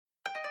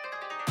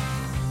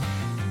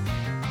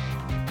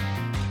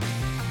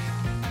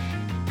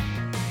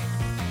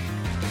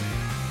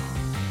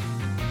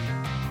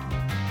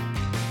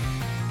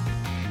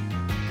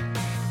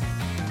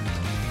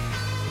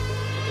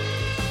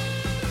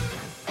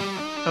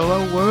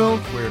Hello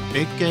world, we're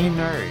Big Gay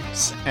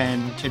Nerds,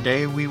 and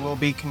today we will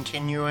be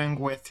continuing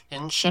with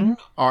Henshin,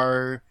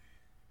 our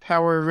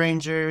Power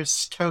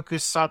Rangers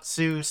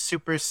Tokusatsu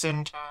Super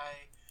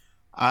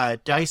Sentai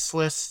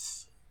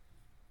diceless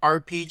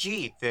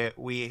RPG that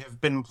we have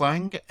been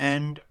playing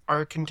and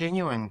are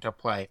continuing to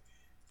play.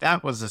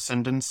 That was a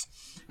sentence.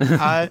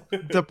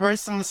 The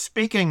person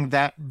speaking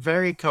that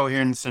very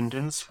coherent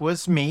sentence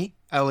was me,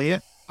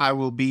 Elliot. I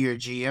will be your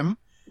GM.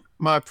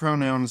 My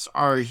pronouns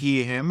are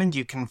he, him, and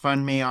you can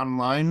find me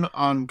online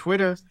on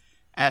Twitter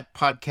at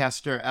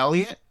Podcaster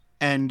Elliot.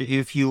 And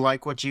if you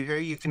like what you hear,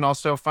 you can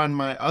also find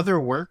my other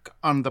work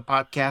on the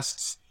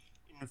podcasts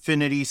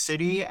Infinity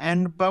City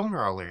and Bone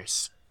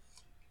Rollers.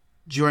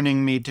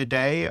 Joining me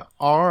today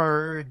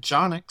are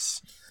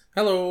Jonix.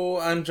 Hello,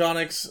 I'm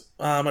Jonix.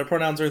 My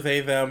pronouns are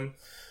they, them.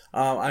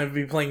 I'll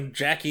be playing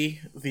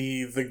Jackie,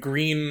 the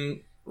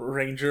Green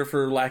Ranger,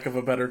 for lack of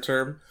a better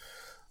term.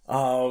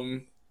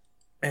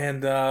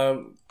 And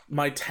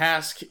my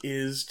task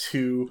is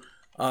to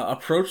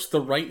approach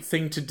the right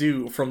thing to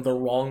do from the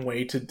wrong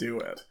way to do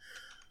it.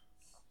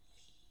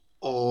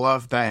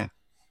 Love that.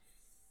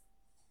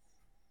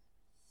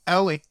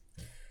 Ellie.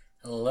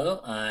 Hello,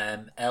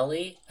 I'm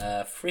Ellie,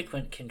 a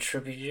frequent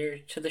contributor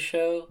to the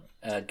show,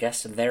 a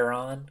guest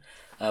thereon.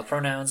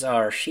 Pronouns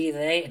are she,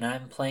 they, and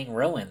I'm playing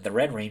Rowan, the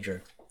Red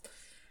Ranger.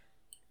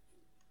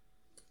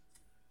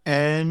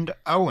 And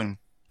Owen.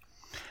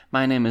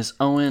 My name is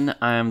Owen.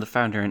 I am the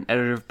founder and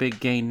editor of Big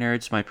Gay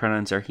Nerds. My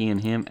pronouns are he and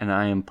him, and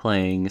I am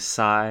playing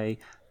Sai,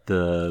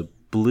 the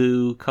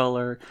blue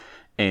color,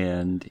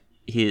 and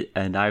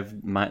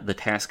the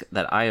task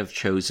that I have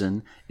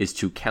chosen is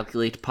to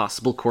calculate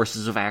possible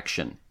courses of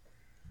action.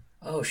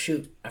 Oh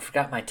shoot, I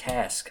forgot my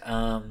task.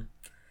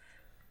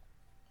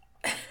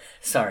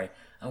 Sorry.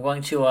 I'm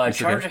going to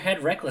charge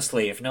ahead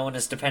recklessly if no one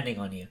is depending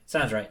on you.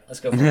 Sounds right.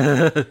 Let's go for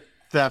it.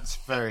 That's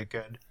very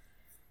good.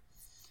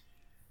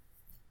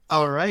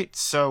 Alright,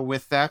 so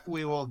with that,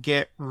 we will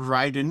get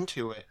right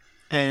into it.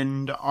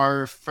 And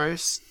our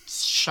first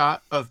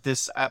shot of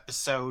this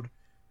episode,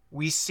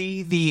 we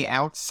see the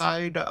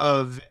outside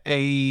of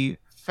a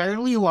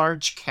fairly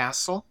large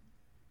castle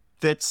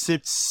that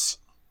sits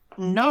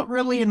not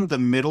really in the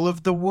middle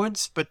of the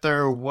woods, but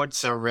there are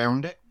woods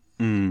around it.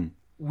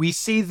 We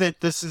see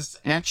that this is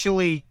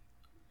actually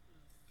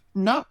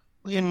not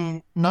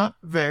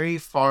very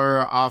far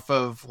off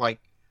of, like,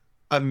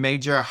 a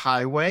major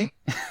highway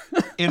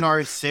in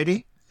our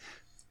city.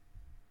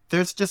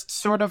 There's just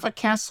sort of a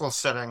castle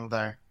sitting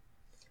there.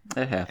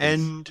 It happens.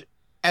 And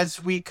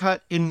as we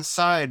cut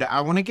inside,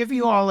 I want to give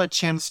you all a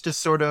chance to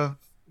sort of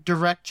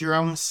direct your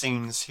own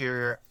scenes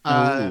here.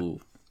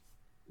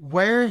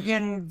 Where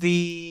in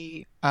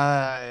the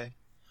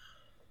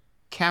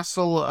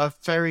Castle of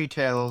Fairy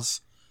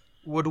Tales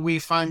would we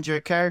find your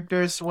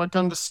characters? What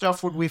kind of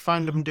stuff would we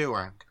find them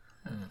doing?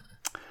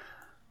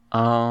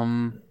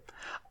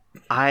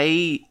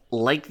 I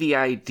like the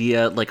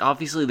idea, like,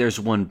 obviously there's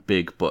one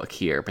big book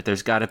here, but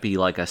there's gotta be,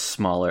 like, a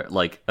smaller,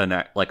 like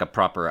a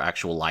proper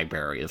actual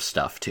library of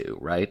stuff, too,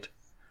 right?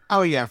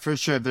 Oh, yeah, for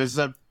sure. There's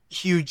a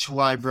huge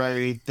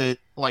library that,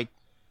 like,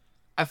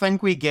 I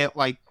think we get,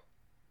 like,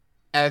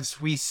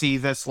 as we see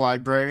this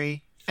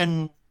library,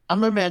 and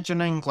I'm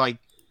imagining, like,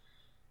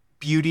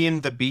 Beauty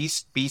and the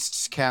Beast,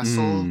 Beast's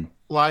Castle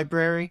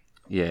library.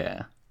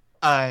 Yeah.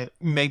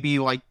 Maybe,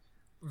 like,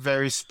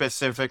 very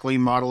specifically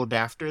modeled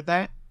after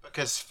that,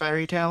 because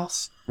fairy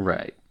tales.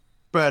 Right.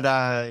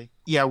 But,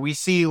 yeah, we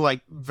see,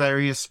 like,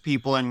 various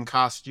people in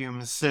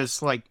costumes.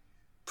 There's, like,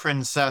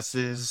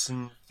 princesses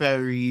and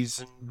fairies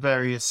and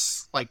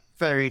various, like,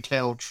 fairy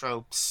tale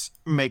tropes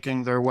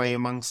making their way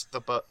amongst the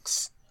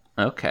books.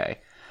 Okay.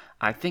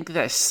 I think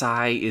that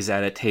Sai is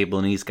at a table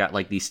and he's got,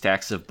 like, these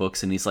stacks of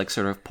books and he's, like,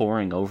 sort of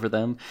poring over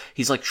them.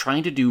 He's, like,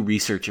 trying to do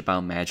research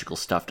about magical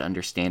stuff to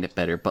understand it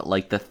better, but,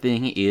 like, the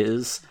thing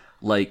is,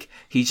 like,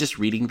 he's just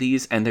reading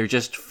these and they're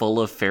just full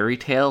of fairy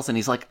tales and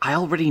he's like, I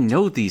already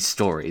know these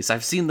stories.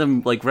 I've seen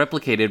them, like,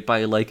 replicated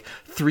by, like,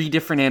 3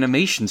 different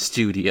animation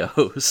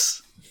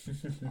studios.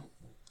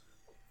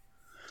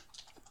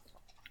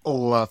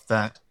 Love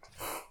that.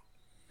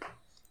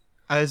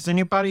 Is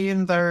anybody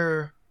in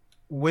there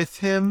with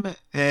him?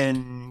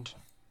 And,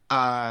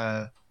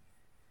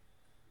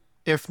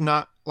 if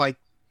not, like,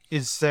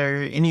 is there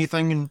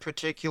anything in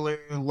particular,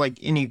 like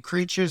any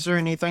creatures or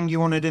anything you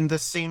wanted in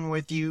this scene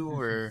with you,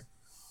 or?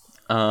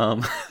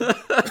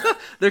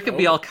 There could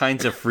be all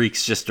kinds of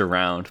freaks just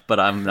around, but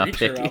I'm not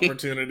Creature picky.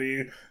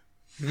 opportunity.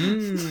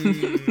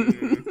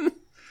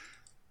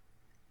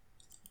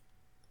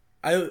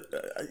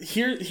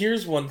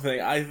 Here's one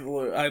thing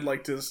I'd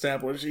like to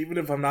establish, even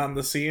if I'm not in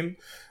the scene.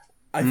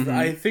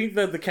 I think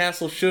that the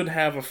castle should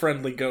have a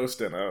friendly ghost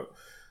in it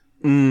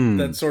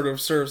that sort of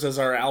serves as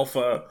our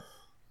alpha.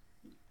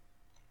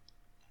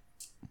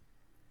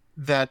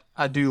 That,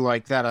 I do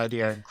like that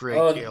idea a great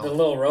deal. The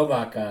little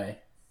robot guy.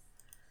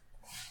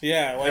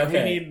 Yeah, like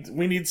Okay.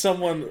 we need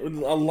someone,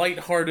 a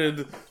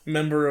lighthearted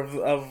member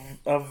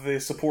of the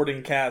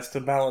supporting cast to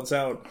balance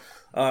out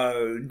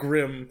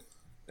Grim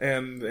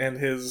and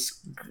his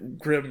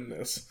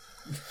grimness.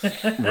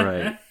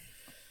 Right.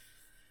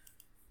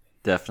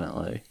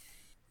 Definitely.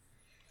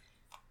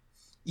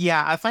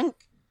 Yeah, I think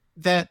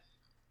that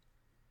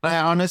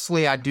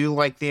I do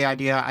like the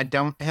idea. I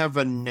don't have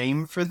a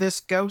name for this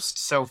ghost,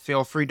 so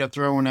feel free to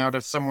throw one out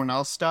if someone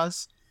else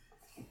does.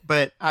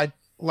 But I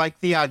like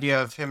the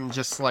idea of him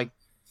just like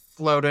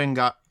floating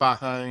up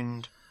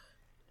behind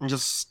and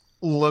just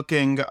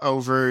looking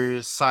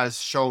over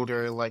Sai's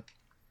shoulder like,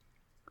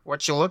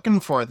 what you looking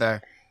for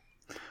there?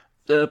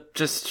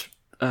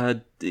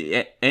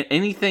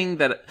 Anything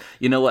that,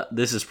 you know what,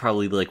 this is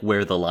probably like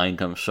where the line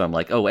comes from,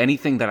 like, oh,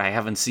 anything that I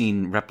haven't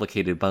seen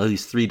replicated by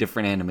these 3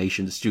 different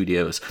animation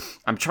studios.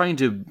 I'm trying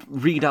to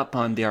read up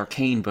on the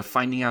Arcane, but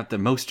finding out that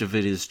most of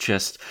it is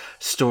just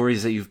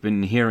stories that you've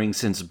been hearing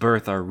since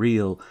birth are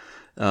real.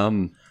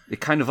 It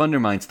kind of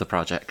undermines the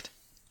project.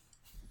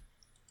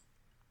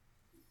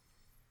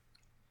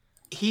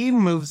 He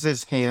moves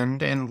his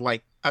hand and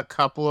like a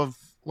couple of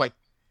like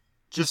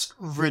just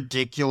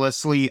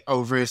ridiculously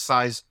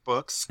oversized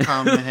books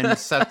come and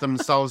set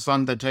themselves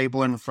on the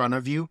table in front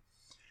of you.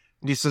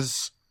 And he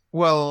says,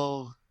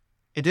 well,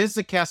 it is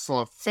a castle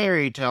of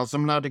fairy tales.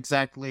 I'm not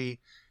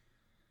exactly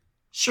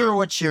sure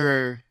what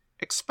you're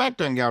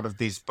expecting out of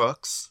these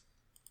books.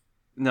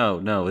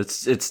 No,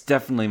 it's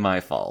definitely my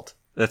fault.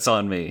 That's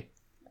on me.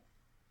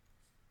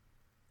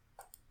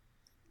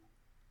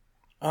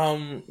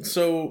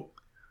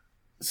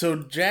 So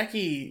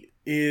Jackie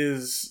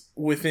is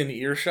within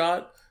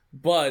earshot,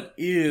 but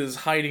is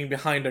hiding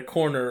behind a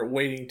corner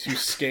waiting to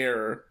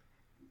scare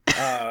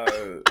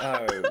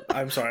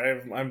I'm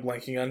sorry, I'm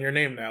blanking on your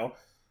name now.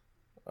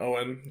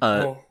 Owen.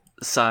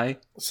 Sai.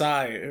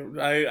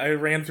 I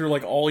ran through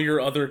like all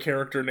your other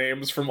character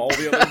names from all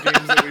the other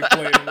games that we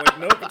played. I'm like,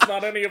 nope, it's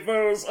not any of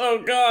those.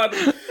 Oh god.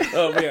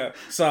 Yeah,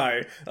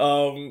 Sai.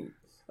 So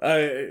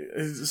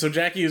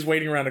Jackie is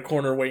waiting around a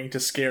corner waiting to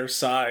scare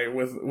Sai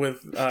with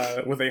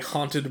a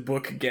haunted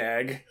book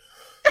gag.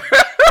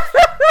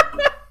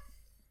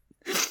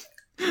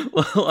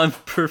 Well, I'm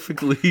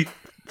perfectly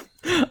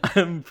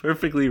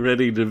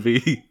ready to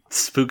be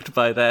spooked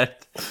by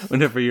that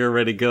whenever you're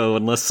ready to go,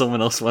 unless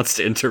someone else wants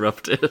to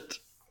interrupt it.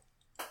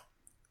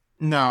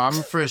 No,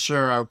 I'm for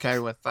sure okay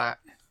with that.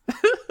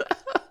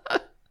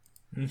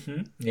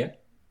 Yeah,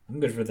 I'm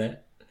good for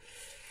that.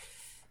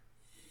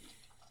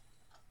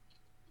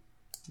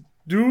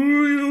 Do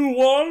you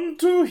want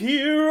to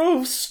hear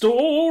a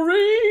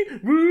story?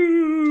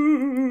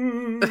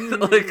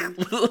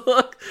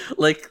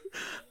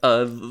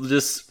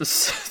 Just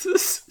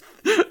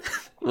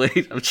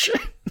wait, I'm sure.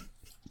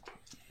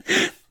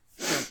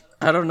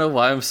 I don't know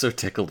why I'm so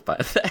tickled by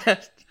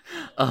that.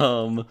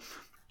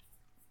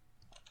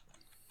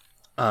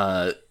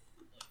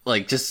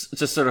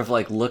 Just sort of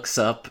like looks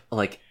up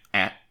like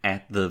at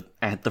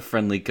the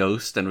friendly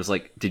ghost and was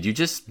like, "Did you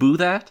just boo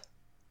that?"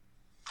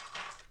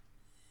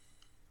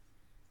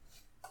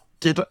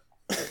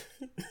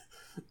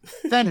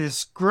 That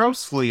is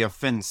grossly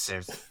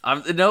offensive.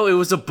 No, it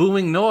was a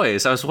booing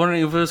noise. I was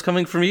wondering if it was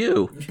coming from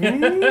you.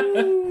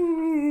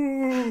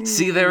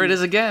 See, there it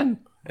is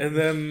again. And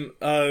then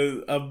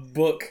a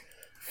book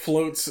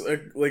floats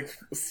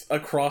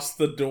across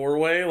the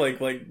doorway,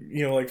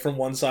 like from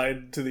one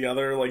side to the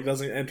other, like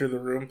doesn't enter the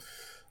room.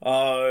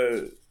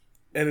 And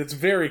it's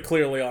very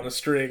clearly on a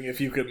string if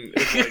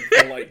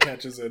the light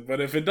catches it.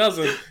 But if it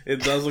doesn't,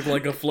 it does look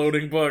like a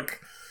floating book.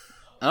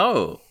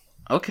 Oh,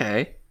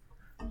 okay.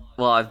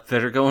 Well, I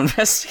better go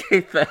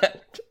investigate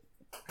that.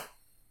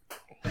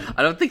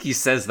 I don't think he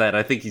says that.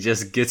 I think he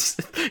just gets...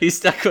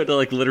 He's not going to,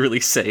 like, literally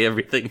say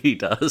everything he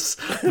does,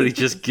 but he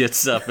just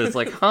gets up and is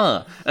like,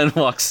 huh, and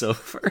walks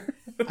over.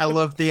 I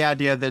love the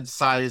idea that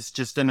Sai is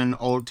just in an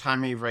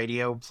old-timey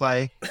radio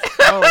play.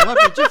 Oh, let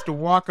me just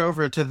walk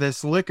over to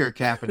this liquor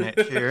cabinet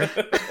here.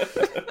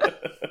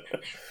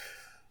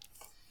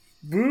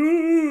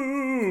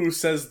 Boo!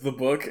 Says the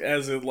book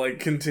as it like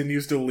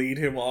continues to lead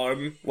him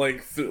on,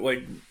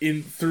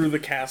 through the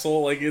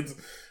castle. Like it's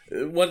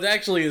what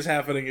actually is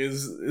happening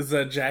is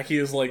that Jackie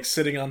is like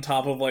sitting on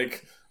top of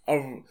like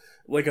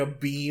a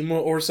beam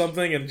or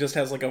something, and just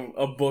has like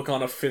a book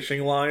on a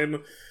fishing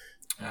line,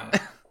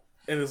 and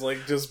is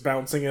like just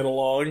bouncing it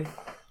along.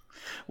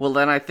 Well,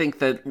 then I think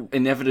that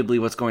inevitably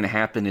what's going to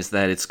happen is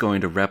that it's going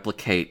to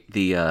replicate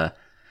the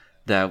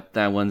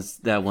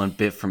that one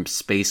bit from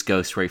Space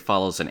Ghost where he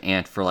follows an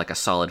ant for like a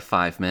solid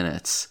 5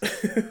 minutes.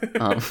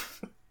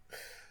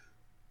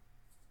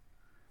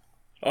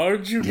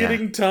 Aren't you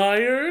getting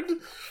tired?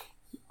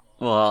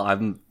 Well,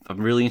 I'm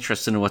really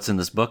interested in what's in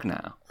this book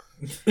now.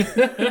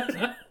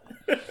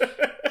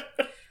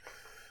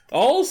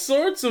 All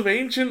sorts of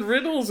ancient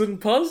riddles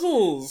and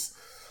puzzles.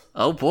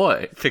 Oh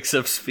boy, picks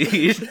up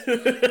speed.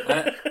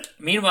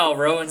 Meanwhile,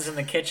 Rowan's in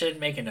the kitchen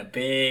making a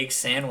big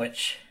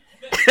sandwich.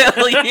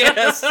 Hell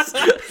yes!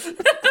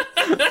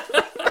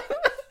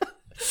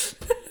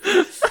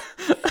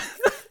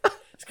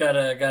 It's got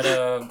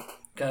a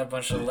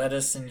bunch of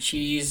lettuce and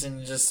cheese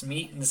and just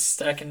meat and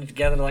stacking it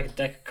together like a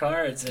deck of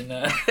cards and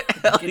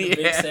get a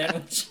big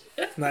sandwich.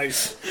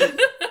 Nice.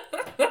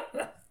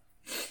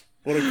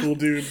 What a cool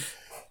dude.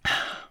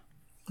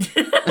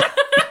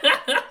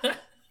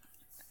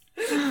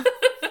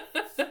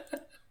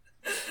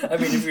 I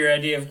mean, if your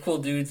idea of cool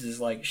dudes is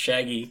like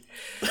Shaggy.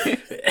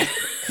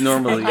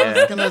 Normally, I was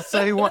yeah. gonna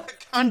say, what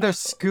kind of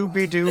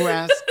Scooby-Doo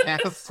ass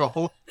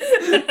asshole?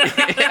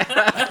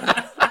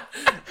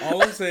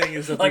 All I'm saying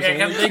is that Like, I there's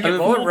kept only thinking, two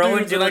what would cool Rowan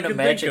dudes do that I in a can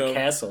magic think of.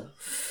 castle?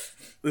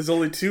 There's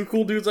only two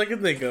cool dudes I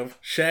can think of: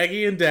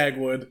 Shaggy and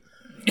Dagwood.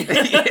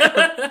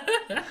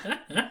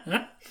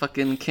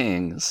 Fucking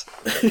kings.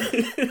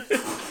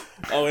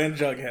 Oh, and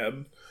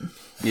Jughead.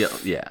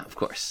 Yeah, of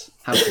course.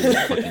 How can you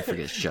fucking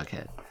forget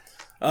Jughead?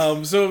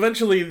 So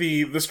eventually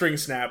the string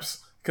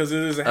snaps because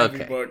it is a heavy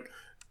Okay. book,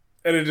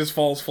 and it just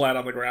falls flat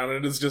on the ground,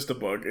 and it's just a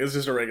book. It's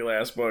just a regular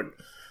ass book.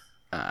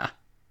 Ah.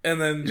 And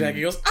then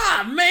Jackie goes,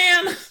 "Ah,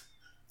 man!"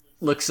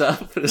 Looks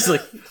up and is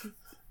like,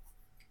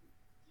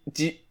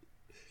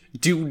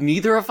 do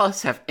neither of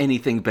us have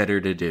anything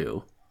better to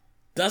do?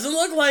 Doesn't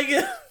look like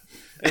it.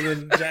 And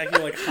then Jackie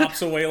like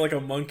hops away like a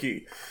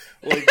monkey,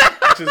 like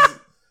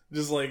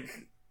just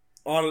like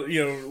on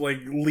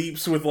like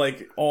leaps with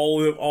like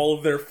all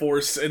of their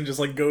force and just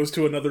like goes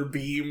to another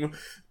beam.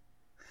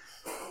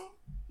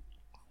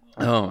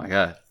 Oh my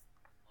god.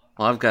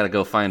 Well, I've got to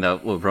go find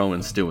out what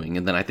Rowan's doing,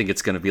 and then I think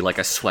it's going to be like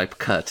a swipe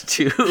cut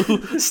to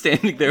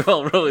standing there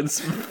while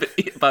Rowan's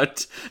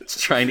about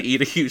trying to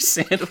eat a huge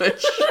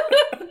sandwich.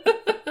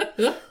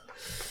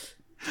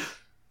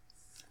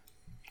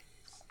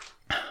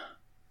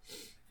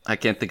 I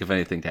can't think of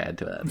anything to add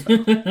to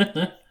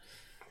that.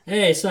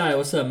 Hey, Sai,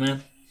 what's up,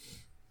 man?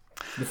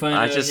 You find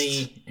I out just-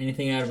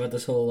 anything out about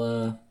this whole,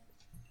 I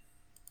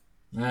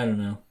don't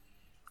know.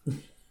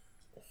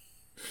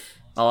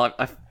 Well,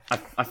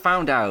 I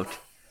found out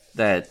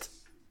that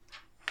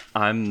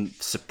I'm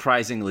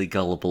surprisingly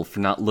gullible for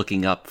not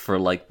looking up for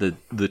like the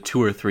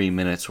 2 or 3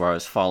 minutes where I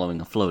was following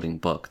a floating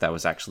book that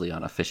was actually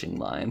on a fishing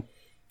line.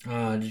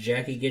 Did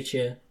Jackie get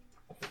you?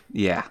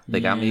 Yeah, they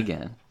got me Yeah.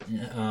 again.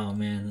 Oh,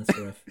 man, that's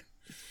rough.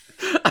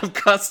 I'm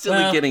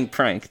constantly Well- getting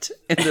pranked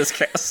in this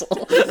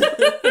castle.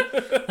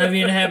 I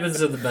mean, it happens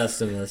to the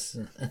best of us.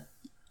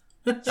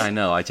 I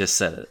know, I just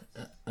said it.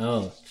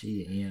 Oh,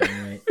 gee, yeah,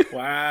 all right.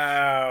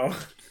 Wow.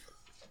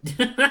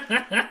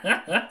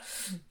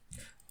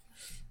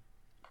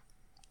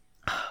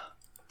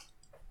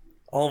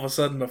 All of a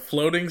sudden, a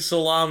floating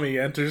salami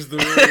enters the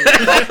room.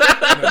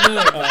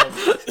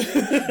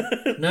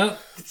 Nope.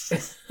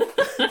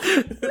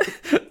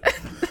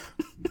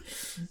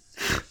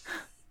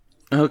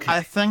 Okay.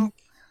 I think.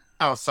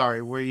 Oh,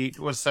 sorry.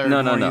 Was there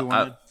No. more you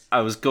wanted? I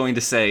was going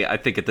to say, I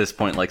think at this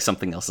point, like,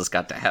 something else has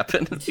got to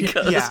happen.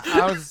 Because Yeah,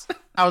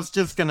 I was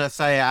just gonna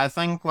say, I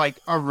think like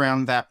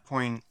around that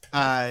point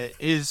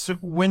is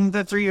when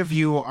the three of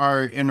you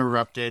are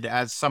interrupted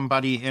as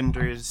somebody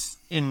enters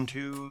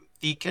into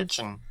the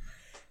kitchen.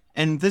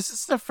 And this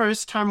is the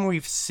first time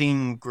we've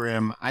seen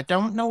Grim. I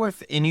don't know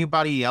if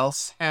anybody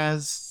else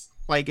has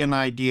like an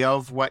idea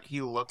of what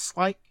he looks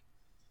like.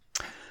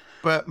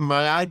 But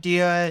my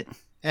idea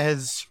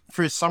has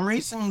for some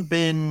reason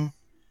been,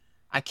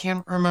 I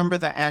can't remember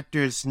the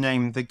actor's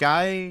name, the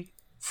guy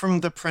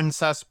from The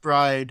Princess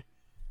Bride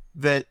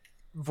that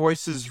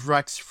voices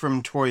Rex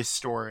from Toy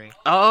Story.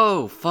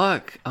 Oh,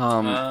 fuck.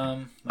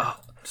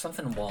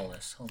 Something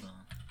Wallace. Hold on.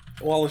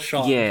 Wallace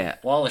Shawn. Yeah.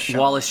 Wallace Shawn.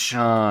 Wallace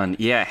Shawn.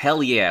 Yeah,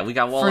 hell yeah. We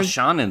got Wallace For-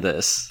 Shawn in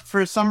this.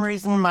 For some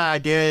reason, my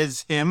idea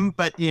is him,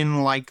 but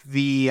in like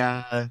the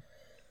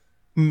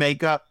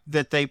makeup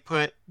that they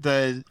put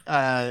the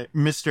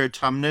Mr.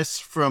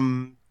 Tumnus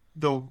from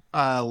the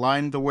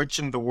Lion, the Witch,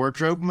 and the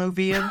Wardrobe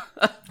movie in.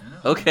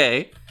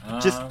 Okay.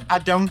 Just, I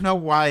don't know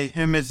why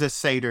him as a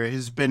satyr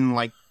has been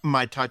like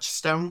my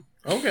touchstone.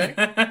 Okay.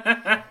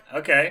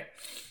 Okay.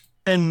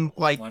 And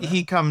like Why not?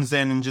 he comes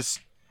in and just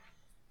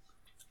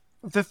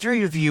the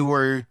three of you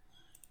were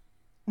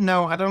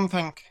no, I don't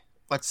think.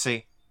 Let's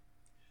see.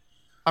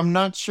 I'm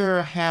not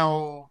sure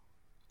how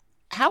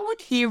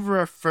would he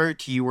refer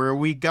to you? Are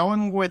we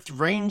going with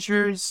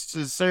Rangers?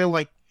 Is there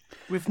like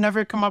we've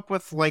never come up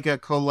with like a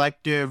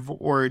collective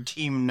or a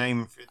team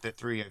name for the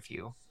three of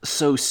you.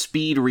 So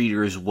Speed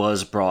Readers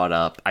was brought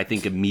up, I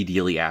think,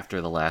 immediately after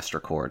the last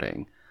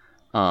recording.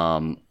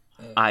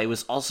 I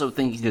was also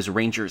thinking, because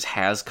Rangers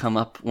has come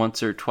up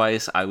once or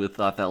twice, I would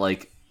thought that,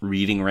 like,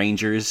 reading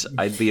Rangers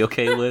I'd be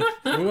okay with.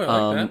 Ooh,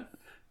 I like that.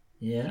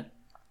 Yeah.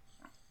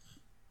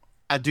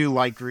 I do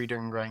like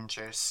reading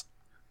Rangers.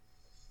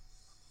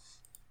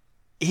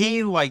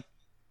 He like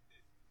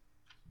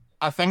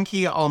I think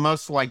he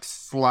almost like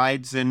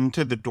slides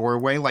into the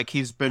doorway like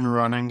he's been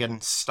running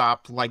and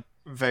stopped like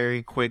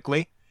very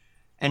quickly.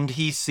 And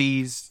he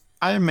sees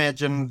I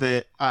imagine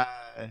that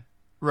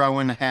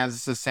Rowan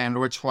has the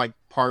sandwich like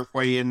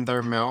partway in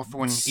their mouth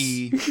when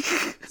he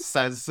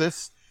says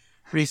this.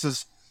 But he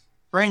says,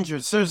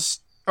 Rangers, there's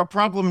a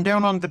problem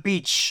down on the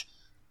beach.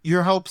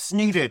 Your help's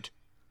needed.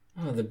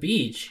 Oh, the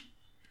beach.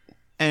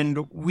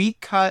 And we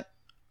cut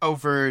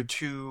over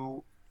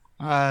to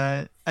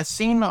a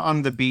scene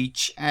on the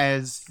beach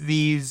as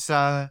these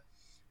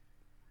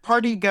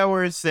party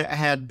goers that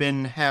had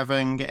been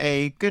having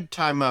a good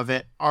time of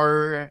it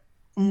are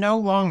no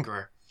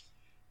longer,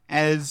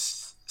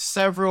 as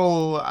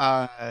several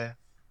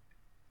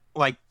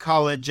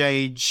college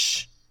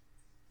age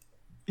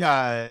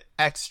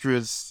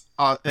extras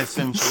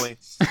essentially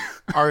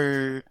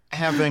are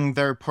having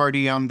their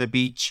party on the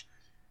beach.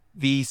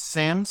 The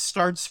sand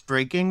starts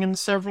breaking in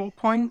several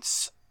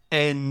points,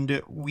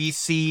 and we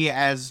see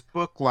as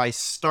book lice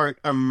start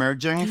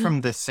emerging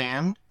from the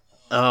sand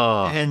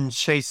and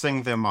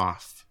chasing them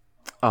off.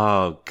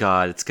 Oh,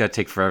 God, it's gonna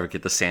take forever to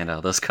get the sand out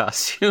of those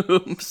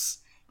costumes.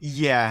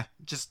 Yeah,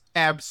 just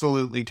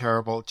absolutely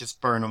terrible.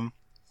 Just burn them.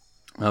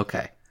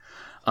 Okay.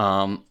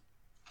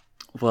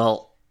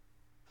 Well,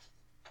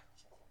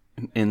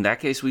 in that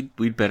case,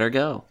 we'd better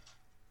go.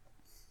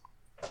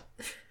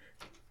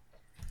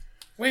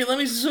 Wait, let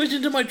me switch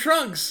into my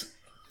trunks.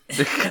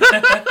 Look,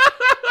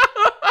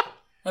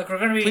 we're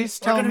gonna be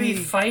me.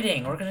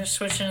 fighting. We're gonna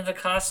switch into the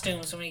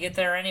costumes when we get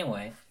there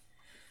anyway.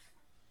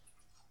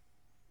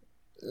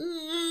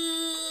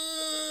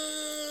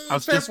 I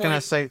was just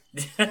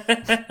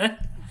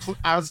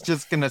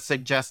gonna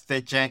suggest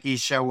that Jackie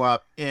show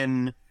up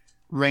in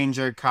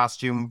ranger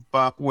costume,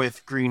 but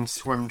with green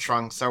swim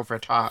trunks over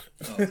top.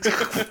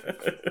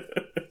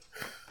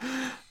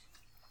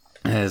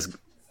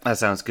 That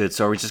sounds good.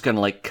 So are we just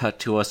gonna cut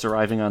to us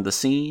arriving on the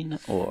scene,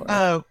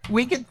 or?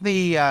 We get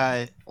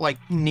the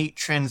neat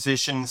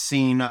transition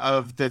scene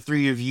of the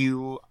three of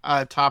you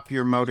atop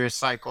your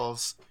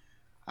motorcycles,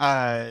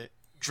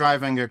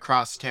 driving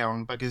across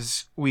town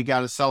because we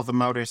gotta sell the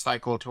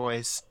motorcycle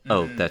toys.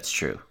 Oh, that's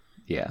true.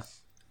 Yeah.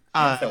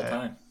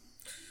 Time.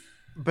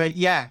 But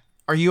yeah,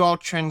 are you all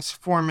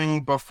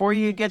transforming before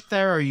you get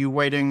there? Or are you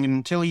waiting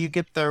until you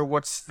get there?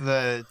 What's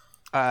the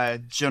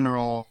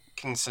general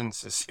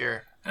consensus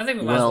here? I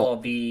think we might as well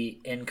be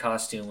in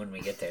costume when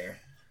we get there.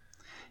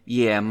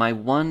 Yeah, my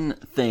one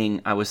thing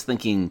I was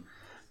thinking,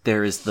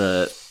 there's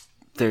the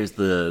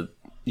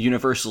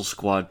Universal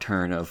Squad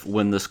turn of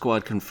when the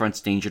squad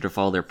confronts danger to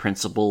follow their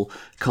principal,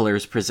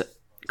 colors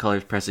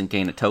present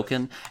gain a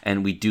token,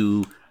 and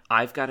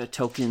I've got a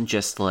token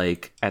just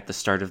at the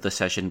start of the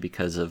session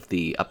because of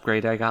the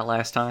upgrade I got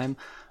last time,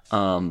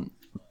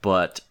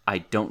 but I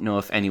don't know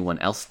if anyone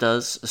else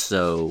does,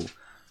 so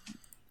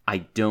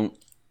I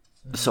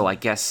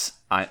guess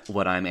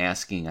what I'm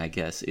asking,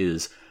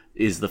 is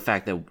the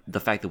fact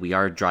that we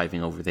are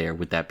driving over there,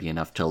 would that be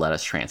enough to let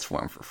us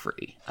transform for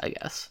free, I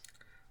guess?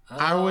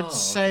 I would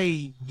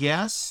say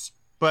yes,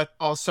 but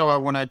also I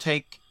want to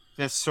take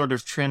this sort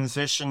of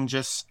transition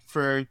just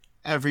for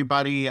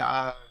everybody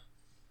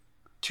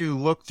to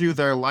look through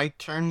their light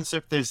turns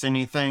if there's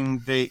anything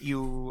that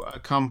you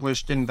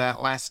accomplished in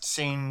that last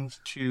scene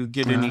to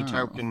get any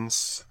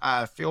tokens.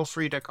 Feel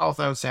free to call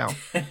those out.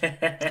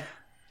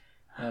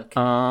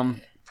 Okay.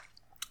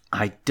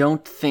 I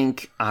don't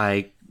think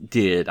I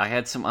did. I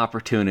had some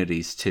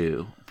opportunities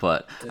to,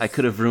 but I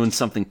could have ruined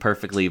something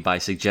perfectly by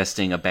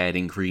suggesting a bad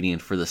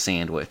ingredient for the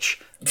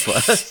sandwich.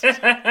 But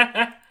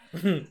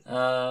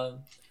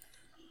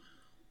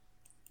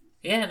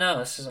yeah, no,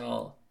 this is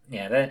all.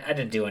 Yeah, I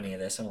didn't do any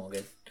of this. I'm all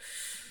good.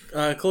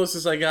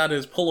 Closest I got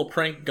is pull a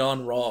prank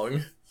gone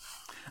wrong.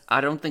 I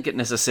don't think it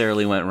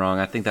necessarily went wrong.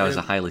 I think that was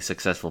a highly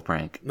successful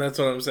prank. That's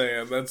what I'm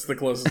saying. That's the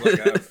closest I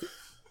got.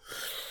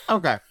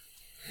 Okay.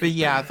 But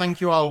yeah, I think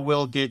you all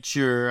will get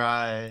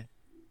your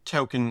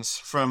tokens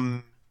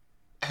from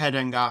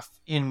heading off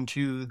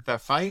into the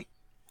fight.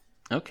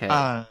 Okay.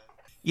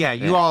 Yeah,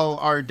 you all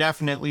are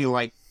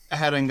definitely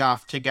heading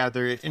off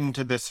together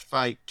into this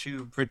fight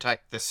to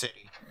protect the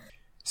city.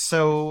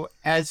 So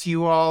as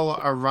you all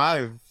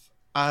arrive,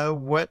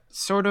 what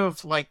sort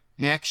of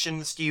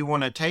actions do you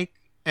want to take?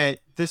 At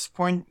this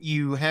point,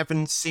 you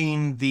haven't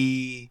seen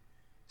the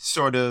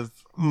sort of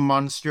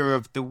monster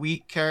of the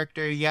week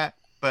character yet,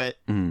 but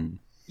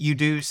you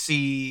do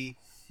see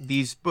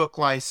these book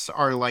lice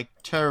are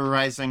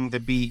terrorizing the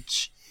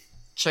beach,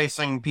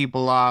 chasing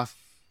people off.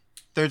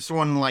 There's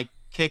one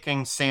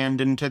kicking sand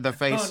into the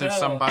face of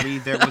somebody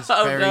that was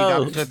buried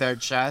up to their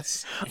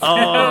chest.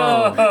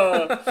 Oh,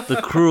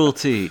 the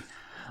cruelty.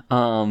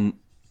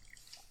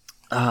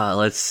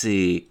 Let's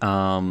see.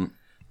 Rowan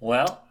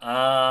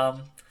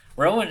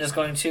is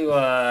going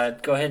to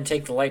go ahead and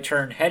take the light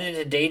turn, head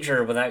into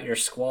danger without your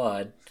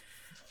squad.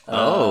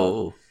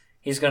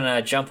 He's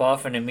gonna jump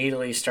off and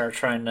immediately start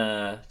trying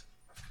to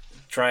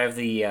drive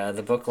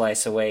the book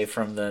lice away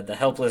from the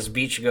helpless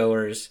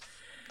beachgoers,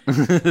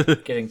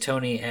 getting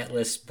Tony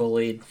Atlas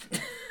bullied.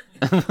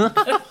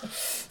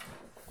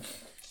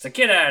 So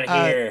get out of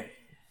here.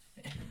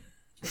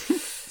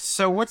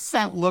 So what's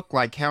that look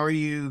like? How are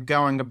you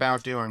going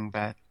about doing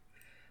that?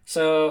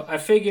 So I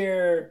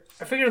figure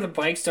the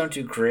bikes don't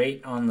do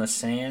great on the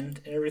sand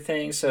and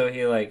everything. So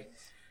he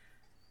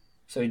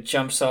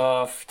jumps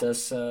off.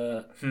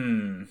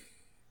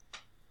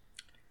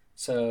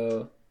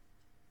 So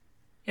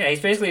yeah,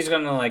 he's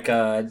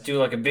gonna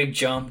do a big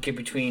jump, get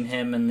between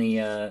him and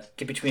the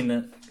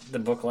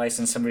book lice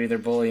and somebody they're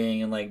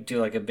bullying, and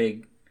do a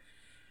big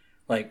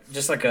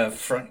just a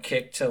front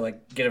kick to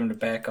get him to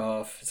back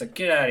off. It's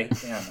get out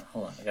of here. Yeah,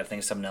 hold on, I gotta think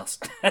of something else.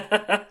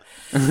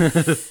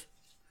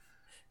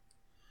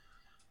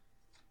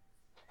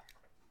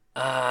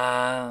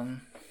 Yeah,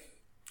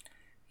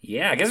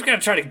 I guess we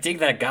gotta try to dig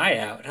that guy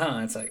out,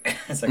 huh? It's like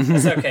that's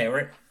okay.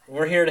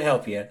 We're here to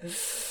help you.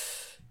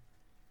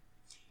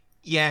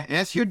 Yeah,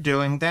 as you're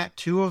doing that,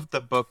 two of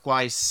the book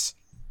lice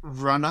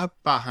run up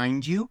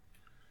behind you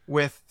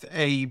with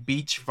a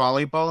beach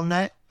volleyball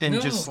net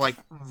and just like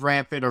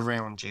wrap it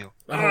around you.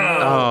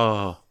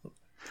 Oh.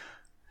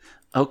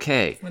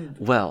 Okay.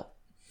 Well.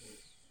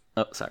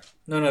 Oh, sorry.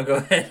 No, go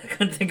ahead. I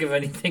couldn't think of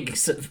anything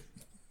except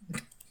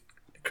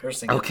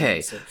cursing.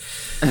 Okay.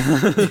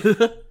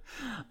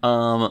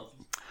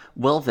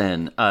 Well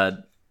then,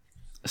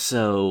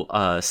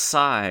 so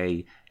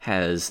Sai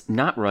has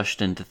not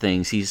rushed into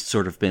things. He's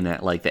sort of been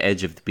at like the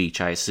edge of the beach,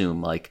 I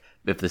assume. Like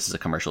if this is a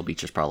commercial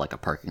beach, it's probably like a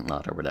parking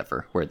lot or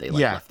whatever where they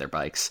left their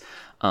bikes.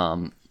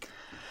 And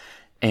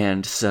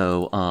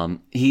so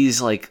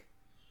he's like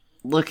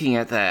looking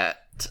at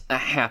that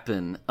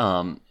happen.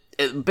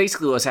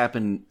 Basically what's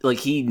happened, like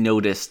he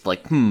noticed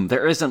like,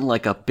 there isn't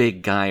like a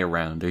big guy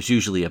around. There's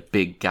usually a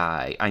big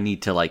guy. I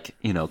need to like,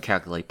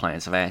 calculate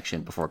plans of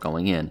action before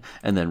going in.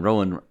 And then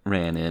Rowan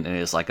ran in and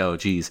it's like, oh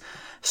geez.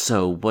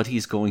 So what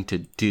he's going to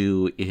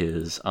do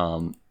is,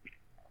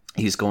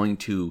 he's going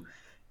to,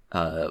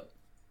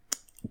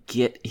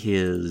 get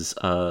his,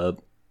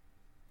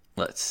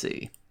 let's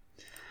see.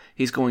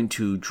 He's going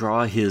to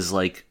draw his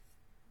like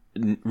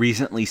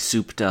recently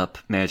souped up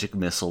magic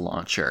missile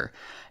launcher.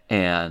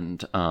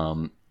 And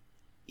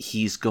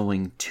he's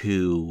going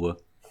to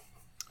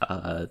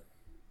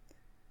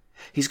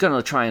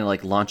try and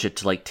like launch it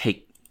to like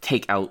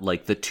take out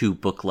like the two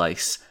book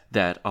lice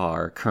that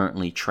are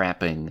currently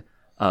trapping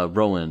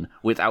Rowan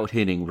without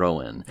hitting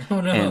Rowan.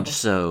 Oh no! And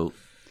so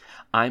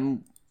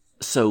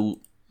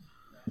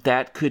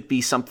that could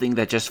be something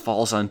that just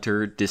falls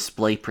under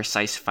display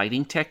precise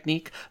fighting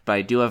technique, but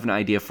I do have an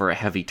idea for a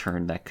heavy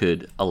turn that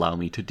could allow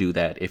me to do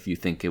that if you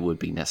think it would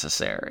be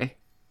necessary.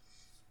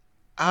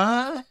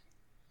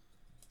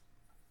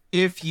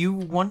 If you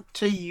want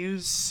to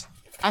use...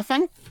 I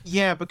think,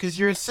 yeah, because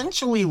you're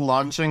essentially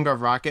launching a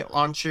rocket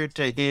launcher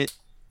to hit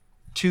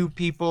two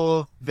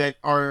people that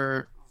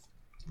are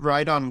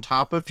right on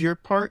top of your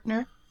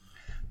partner.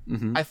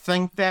 Mm-hmm. I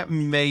think that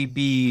may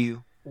be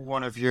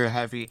one of your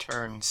heavy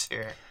turns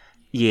here.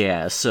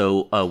 Yeah,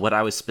 so what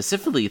I was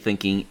specifically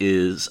thinking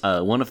is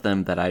one of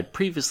them that I'd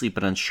previously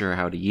been unsure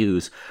how to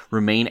use,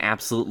 remain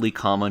absolutely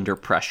calm under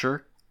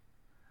pressure.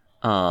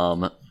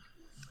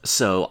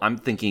 So I'm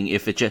thinking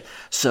if it just...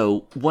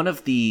 So I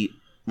was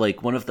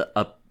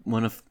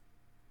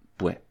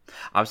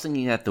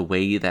thinking that the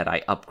way that I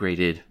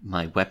upgraded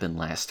my weapon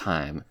last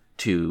time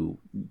to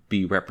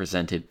be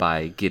represented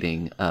by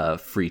getting a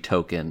free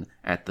token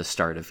at the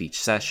start of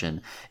each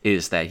session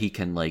is that he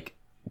can, like,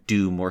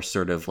 do more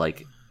sort of,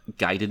 like,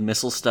 guided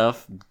missile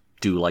stuff,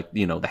 do, like,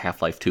 the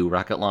Half-Life 2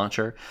 rocket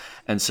launcher.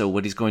 And so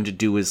what he's going to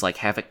do is, like,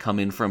 have it come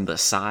in from the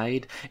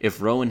side.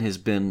 If Rowan has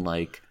been,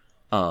 like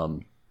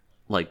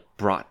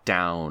brought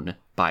down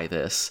by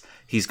this,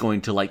 he's going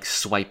to like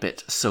swipe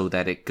it so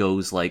that it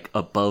goes like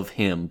above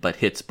him but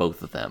hits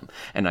both of them.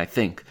 And I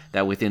think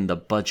that within the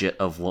budget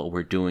of what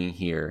we're doing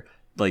here,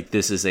 like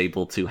this is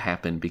able to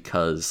happen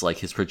because like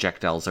his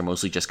projectiles are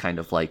mostly just kind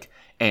of like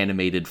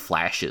animated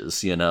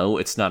flashes,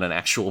 it's not an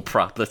actual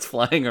prop that's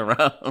flying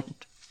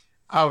around.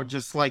 Oh,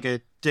 just like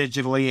a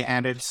digitally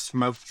added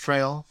smoke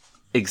trail?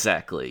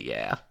 Exactly,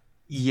 yeah.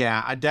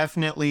 Yeah, I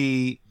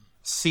definitely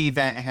see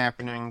that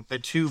happening. The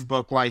two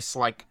book lice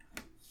like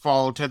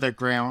fall to the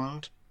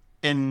ground,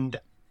 and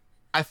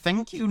I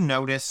think you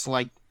notice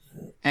like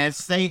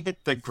as they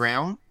hit the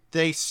ground,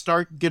 they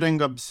start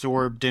getting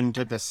absorbed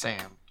into the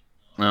sand.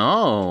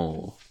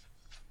 Oh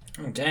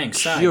dang,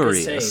 Sai,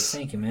 curious. Good save.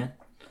 Thank you, man.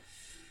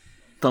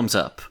 Thumbs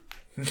up.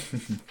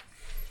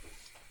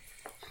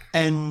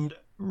 And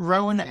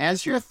Rowan,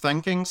 as you're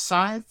thinking,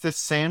 Sai, the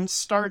sand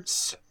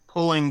starts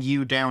pulling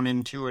you down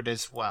into it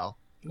as well.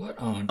 What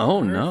on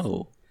Oh earth?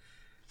 no.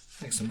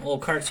 Like some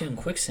old cartoon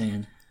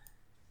quicksand.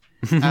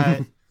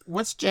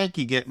 What's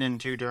Jackie getting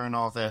into during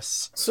all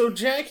this? So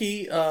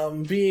Jackie,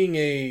 being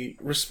a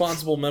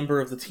responsible member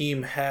of the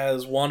team,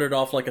 has wandered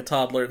off like a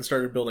toddler and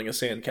started building a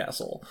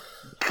sandcastle.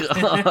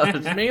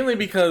 God. Mainly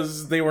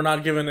because they were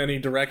not given any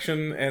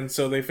direction, and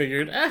so they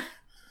figured,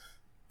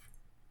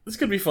 this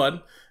could be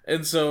fun.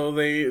 And so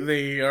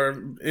they are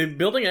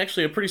building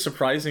actually a pretty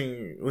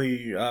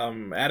surprisingly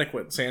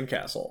adequate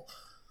sandcastle.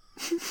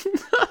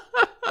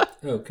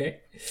 Okay.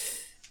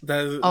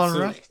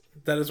 Right.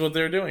 That is what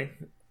they're doing.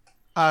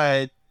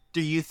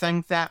 Do you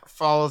think that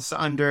falls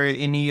under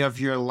any of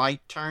your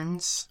light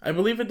turns? I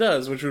believe it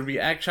does, which would be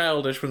act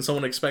childish when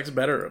someone expects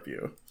better of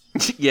you.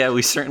 Yeah,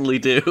 we certainly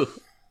do.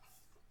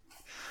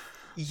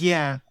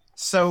 Yeah,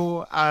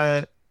 so,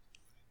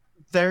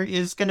 there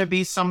is gonna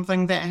be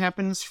something that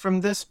happens from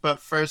this, but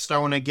first I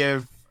want to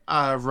give,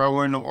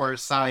 Rowan or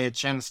Sai a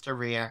chance to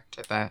react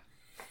to that.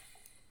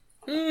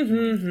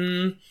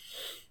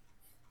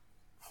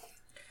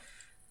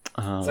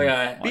 It's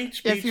like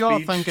Beach, if you all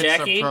beach. think it's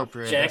Jackie,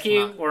 appropriate. if Jackie,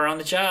 not. we're on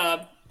the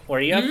job. What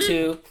are you up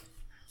to?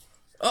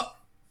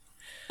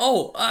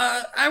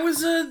 I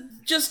was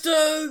just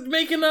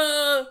making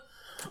a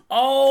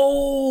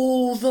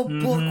Oh, the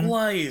book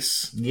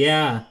lice.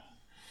 Yeah.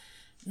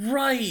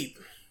 Right.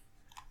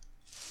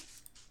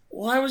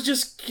 Well, I was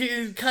just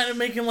kind of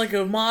making like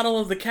a model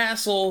of the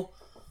castle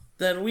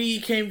that we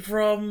came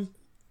from.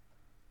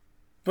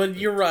 But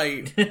you're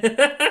right.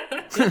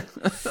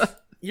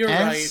 You're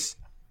right.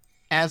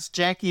 As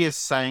Jackie is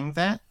saying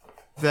that,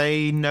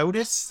 they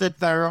notice that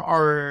there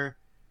are,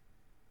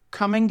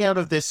 coming out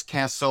of this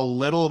castle,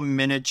 little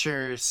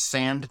miniature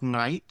sand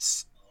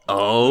knights.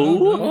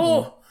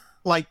 Oh.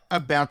 Like,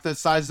 about the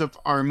size of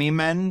army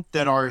men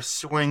that are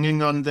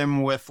swinging on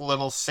them with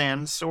little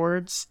sand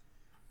swords.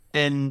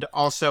 And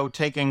also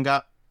taking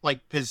up,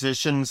 like,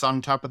 positions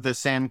on top of the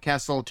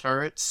sandcastle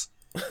turrets.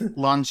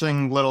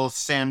 Launching little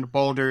sand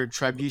boulder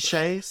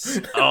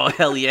trebuchets. Oh,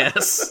 hell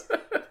yes.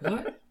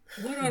 What?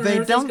 What on They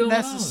earth don't is going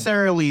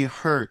necessarily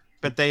hurt,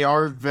 but they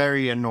are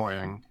very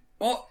annoying.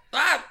 Oh,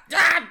 I'm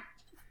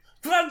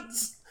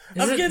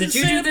Did getting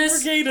you do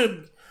this?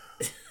 sand-brigaded.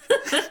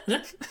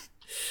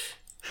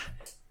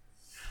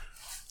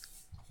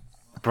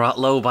 Brought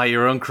low by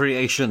your own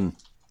creation.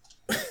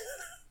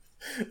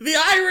 The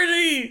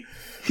irony!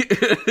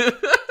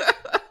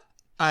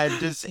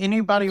 Does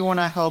anybody want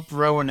to help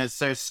Rowan as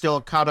they're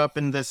still caught up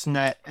in this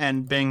net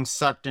and being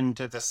sucked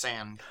into the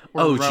sand?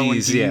 Or Oh, Rowan,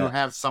 geez, do yeah. you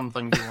have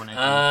something you want to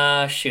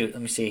do? Shoot.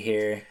 Let me see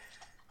here.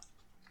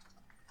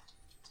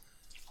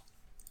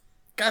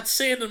 Got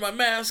sand in my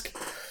mask.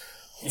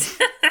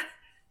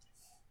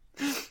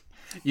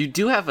 You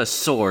do have a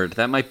sword.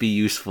 That might be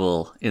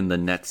useful in the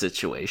net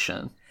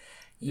situation.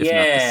 If not the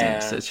Yeah.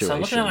 same So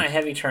I'm looking situation. at my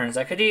heavy turns.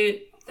 I could do.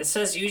 It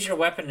says use your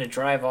weapon to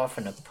drive off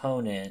an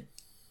opponent.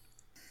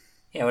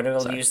 Yeah, would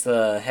able to use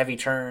the heavy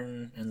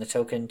turn and the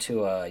token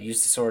to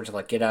use the sword to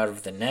like get out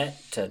of the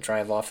net to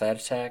drive off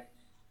that attack.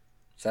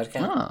 Does that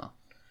count? Oh.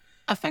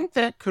 I think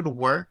that could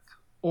work.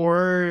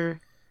 Or,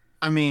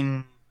 I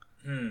mean,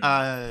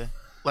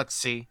 let's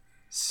see.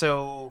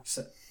 So,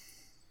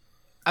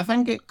 I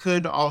think it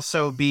could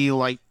also be,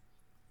 like,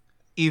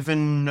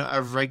 even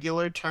a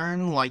regular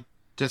turn, like,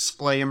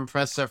 display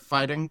impressive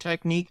fighting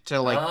technique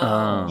to,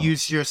 like,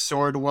 use your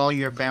sword while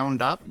you're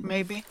bound up,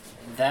 maybe?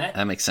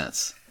 That makes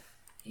sense.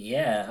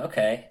 Yeah,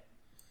 okay.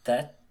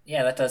 That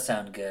does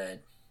sound good.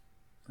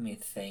 Let me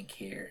think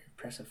here.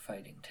 Impressive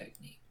fighting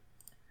technique.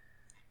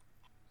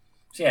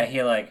 So yeah,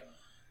 he like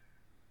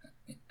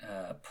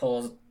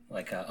pulls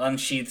like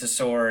unsheathes the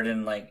sword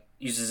and like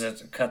uses it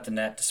to cut the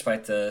net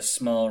despite the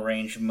small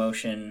range of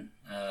motion.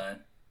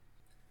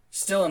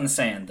 Still in the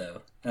sand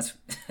though. That's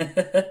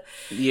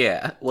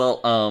Yeah.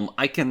 Well,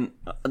 I can.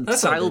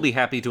 Sai will be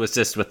happy to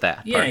assist with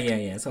that. Yeah, part. yeah,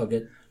 yeah. It's all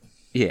good.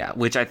 Yeah,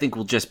 which I think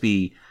will just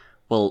be,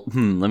 well,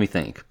 let me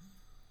think.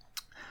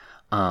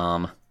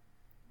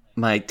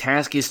 My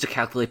task is to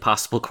calculate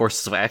possible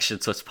courses of action,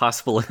 so it's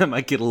possible I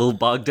might get a little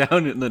bogged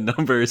down in the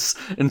numbers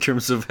in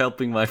terms of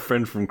helping my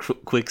friend from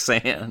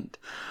quicksand.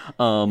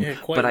 Yeah,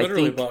 quite but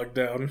literally I think, bogged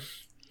down.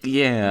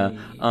 yeah,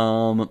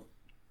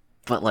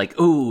 but like,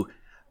 ooh,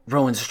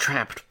 Rowan's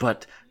trapped,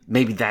 but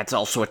maybe that's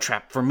also a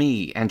trap for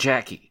me and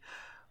Jackie.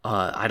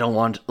 I don't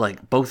want,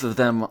 like, both of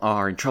them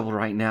are in trouble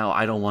right now.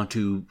 I don't want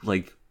to,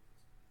 like,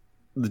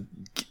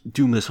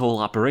 doom this whole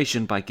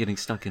operation by getting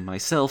stuck in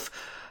myself.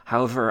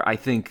 However, I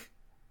think...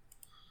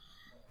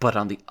 But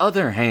on the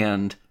other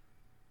hand,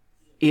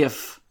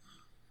 if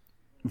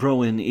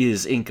Rowan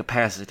is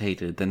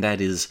incapacitated, then that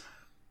is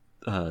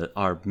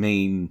our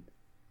main...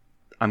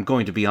 I'm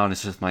going to be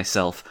honest with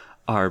myself,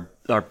 our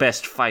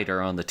best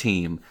fighter on the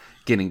team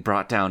getting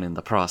brought down in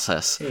the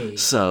process. Hey.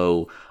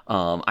 So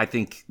I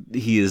think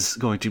he is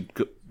going to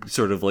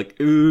sort of like,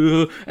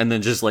 and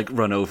then just like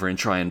run over and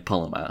try and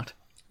pull him out.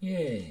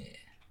 Yeah.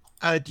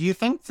 Do you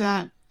think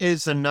that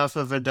is enough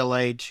of a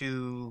delay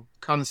to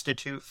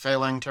constitute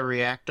failing to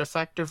react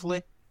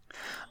effectively?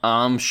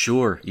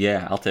 Sure.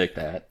 Yeah, I'll take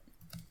that.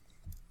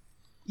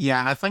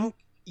 Yeah, I think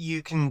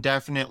you can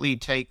definitely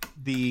take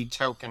the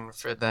token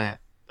for that,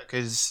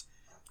 because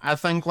I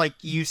think, like,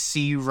 you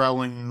see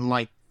Rowan,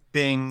 like,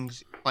 being,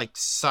 like,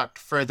 sucked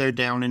further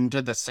down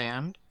into the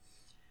sand,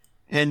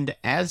 and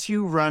as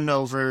you run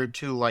over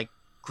to, like,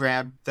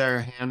 grab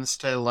their hands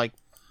to, like,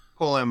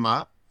 pull him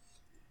up,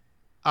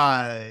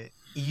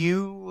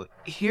 you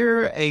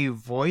hear a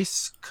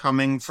voice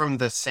coming from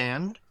the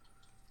sand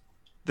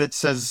that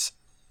says,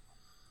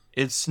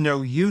 "It's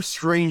no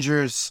use,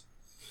 Rangers.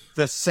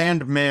 The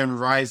Sandman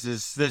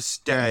rises this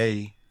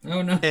day."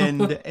 Oh no.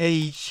 And a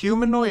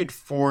humanoid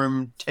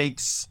form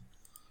takes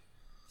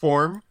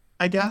form,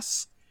 I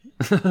guess,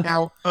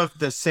 out of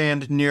the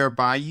sand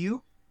nearby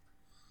you.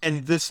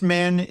 And this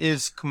man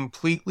is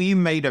completely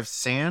made of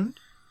sand.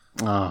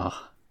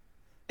 Oh.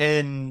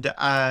 And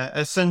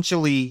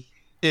essentially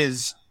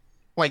is,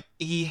 like,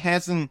 he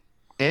hasn't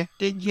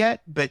acted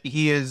yet, but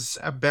he is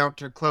about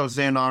to close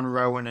in on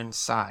Rowan and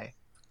Sai.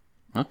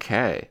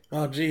 Okay.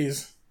 Oh,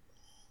 jeez.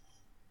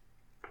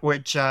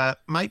 Which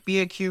might be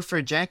a cue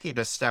for Jackie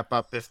to step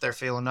up if they're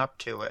feeling up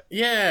to it.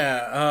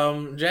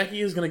 Yeah, Jackie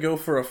is gonna go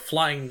for a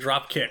flying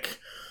drop kick.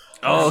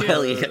 Oh,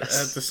 hell At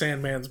yes. the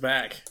Sandman's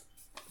back,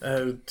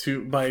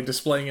 by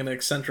displaying an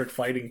eccentric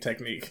fighting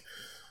technique.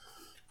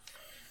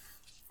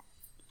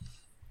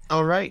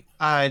 All right.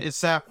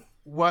 Is that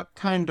what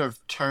kind of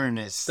turn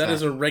is that? That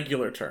is a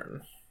regular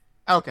turn.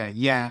 Okay,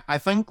 yeah. I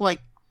think,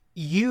 like,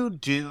 you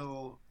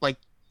do, like,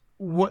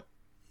 what...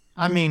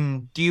 I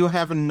mean, do you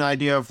have an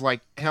idea of, like,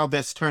 how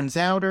this turns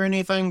out or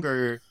anything,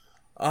 or...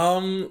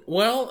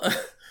 Well,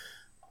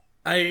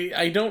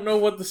 I don't know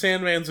what the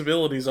Sandman's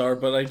abilities are,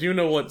 but I do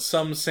know what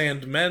some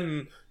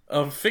Sandmen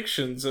of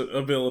fiction's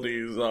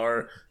abilities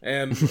are,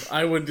 and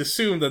I would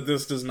assume that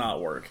this does not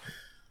work.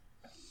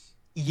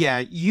 Yeah,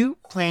 you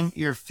plant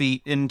your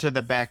feet into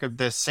the back of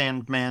this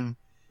Sandman.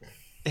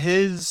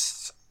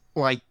 His,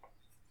 like,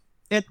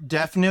 it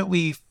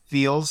definitely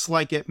feels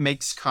like it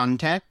makes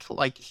contact,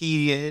 like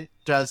he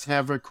does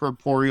have a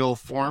corporeal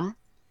form,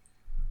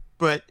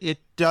 but it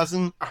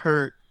doesn't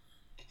hurt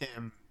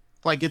him.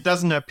 Like, it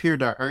doesn't appear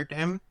to hurt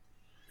him.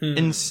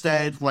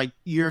 Instead, like,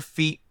 your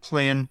feet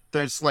plant,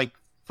 there's, like,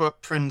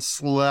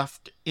 footprints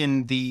left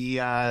in the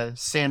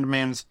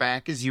Sandman's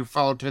back as you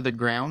fall to the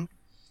ground.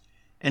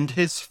 And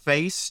his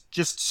face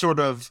just sort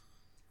of...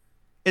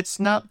 It's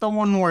not the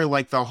one where,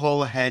 like, the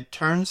whole head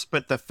turns,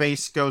 but the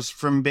face goes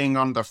from being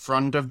on the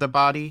front of the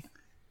body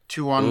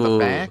to on the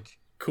back.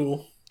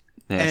 Cool.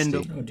 Nasty.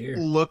 And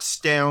looks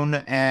down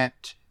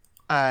at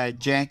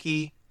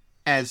Jackie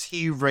as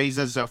he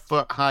raises a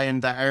foot high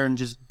in the air and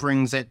just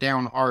brings it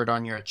down hard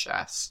on your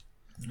chest.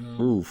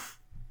 Oof.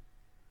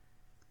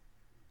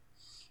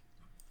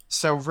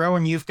 So,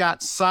 Rowan, you've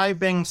got Sai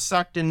being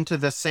sucked into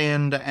the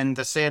sand and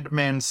the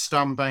Sandman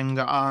stomping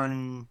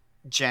on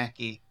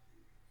Jackie.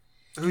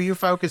 Who are you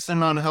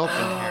focusing on helping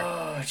here?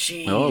 Oh,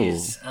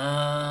 jeez.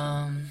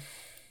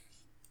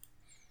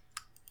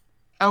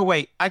 Oh,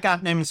 wait, I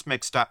got names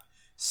mixed up.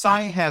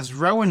 Sai has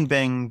Rowan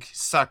being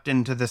sucked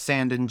into the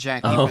sand and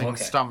Jackie being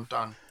stomped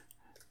on.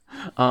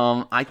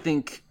 I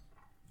think...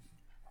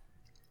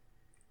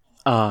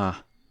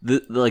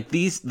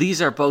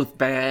 these are both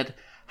bad.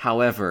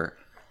 However,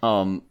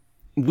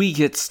 we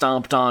get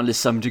stomped on to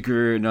some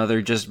degree or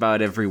another just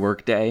about every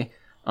workday.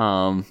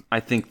 I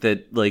think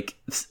that, like,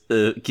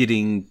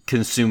 getting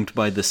consumed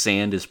by the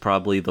sand is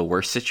probably the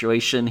worst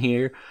situation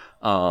here.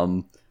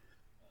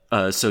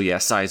 So yeah,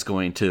 Sai's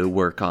going to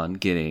work on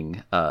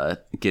getting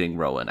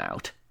Rowan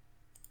out.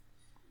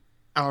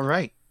 All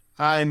right.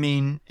 I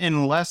mean,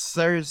 unless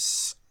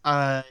there's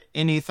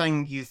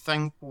anything you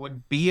think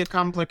would be a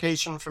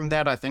complication from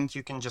that, I think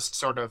you can just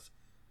sort of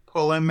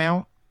pull him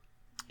out.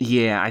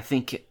 Yeah, I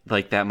think,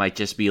 like, that might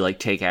just be, like,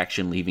 take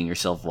action, leaving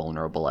yourself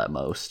vulnerable at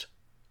most.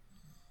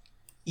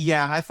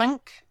 Yeah, I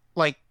think,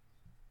 like,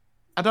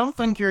 I don't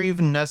think you're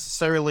even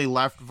necessarily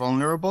left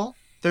vulnerable.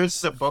 There's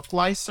the book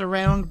lice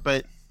around,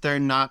 but they're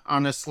not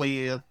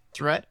honestly a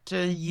threat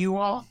to you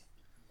all.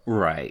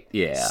 Right,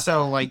 yeah.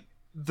 So, like,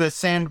 the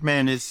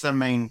Sandman is the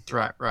main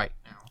threat right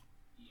now.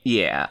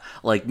 Yeah,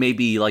 like,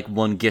 maybe, like,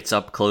 one gets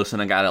up close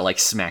and I gotta, like,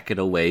 smack it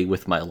away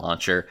with my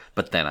launcher,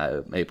 but then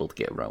I'm able to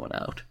get Rowan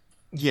out.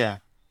 Yeah,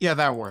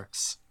 that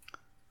works.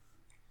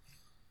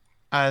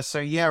 So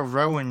yeah,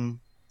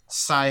 Rowan,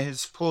 Sai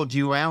has pulled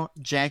you out.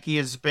 Jackie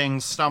is being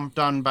stomped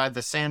on by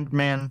the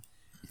Sandman.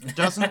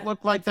 Doesn't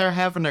look like they're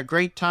having a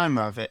great time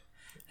of it.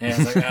 Yeah,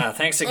 it's like,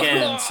 thanks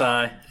again,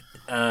 Sai.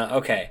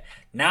 Okay,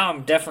 now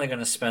I'm definitely going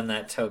to spend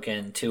that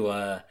token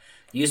to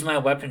use my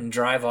weapon and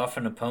drive off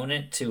an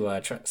opponent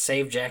to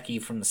save Jackie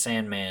from the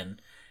Sandman.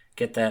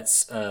 Get that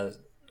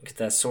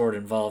sword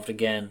involved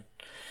again.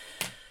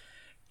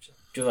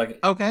 Do like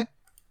okay.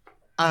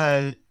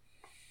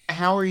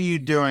 How are you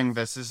doing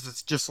this? Is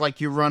this just like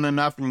you running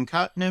up and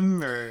cutting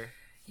him, or?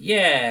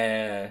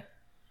 Yeah.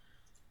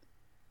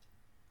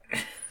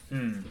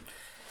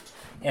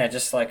 Yeah,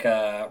 just like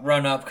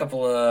run up,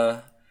 couple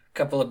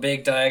of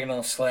big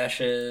diagonal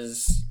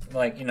slashes,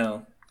 like,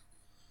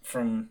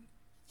 from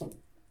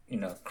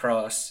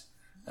cross.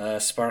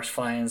 Sparks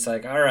flying. It's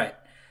like, all right.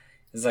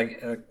 It's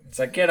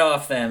like get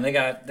off them. They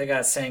got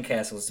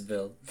sandcastles to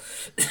build.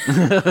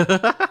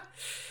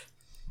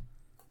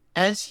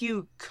 As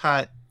you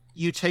cut,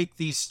 you take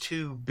these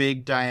two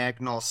big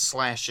diagonal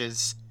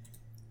slashes,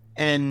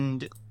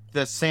 and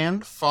the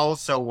sand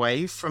falls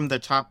away from the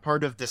top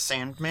part of the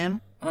Sandman.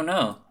 Oh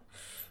no.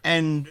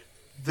 And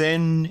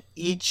then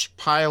each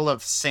pile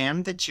of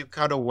sand that you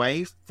cut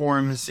away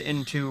forms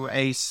into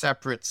a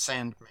separate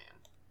Sandman.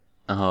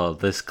 Oh,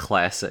 this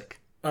classic.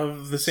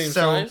 Of the same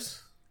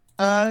size?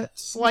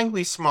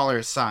 Slightly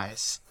smaller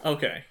size.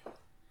 Okay.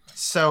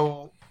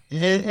 So,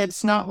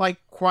 it's not like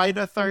quite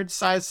a third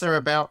size, they're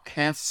about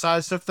half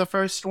size of the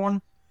first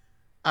one.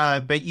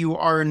 But you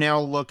are now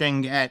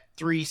looking at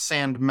 3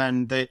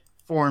 Sandmen that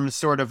form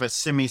sort of a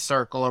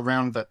semicircle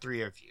around the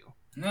 3 of you.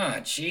 Oh,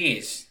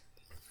 jeez.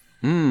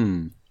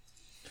 Oh,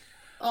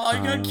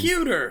 I got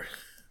cuter.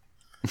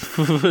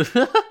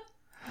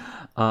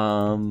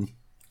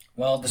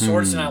 Well, the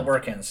sword's not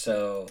working,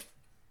 so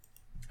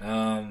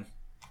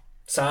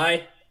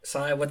Sai,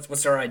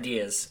 what's our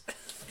ideas?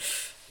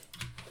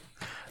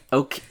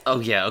 Okay. Oh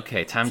yeah.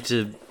 Okay. Time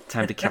to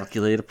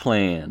calculate a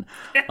plan.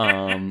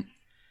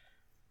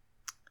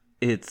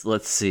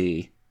 Let's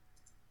see.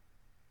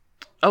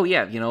 Oh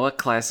yeah. You know what?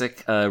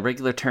 Classic.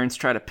 Regular turns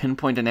try to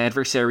pinpoint an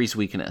adversary's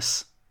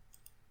weakness.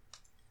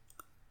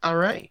 All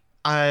right.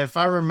 If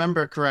I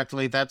remember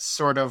correctly, that's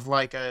sort of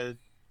like a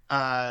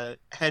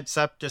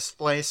heads-up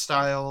display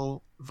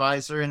style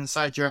visor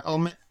inside your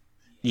helmet.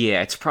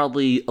 Yeah, it's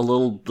probably a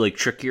little like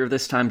trickier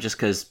this time just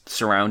because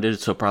surrounded,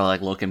 so probably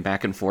like looking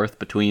back and forth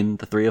between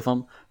the three of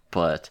them.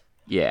 But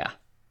yeah.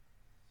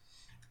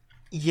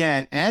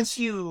 Yeah, as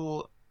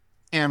you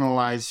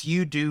analyze,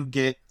 you do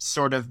get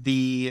sort of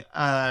the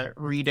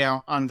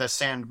readout on the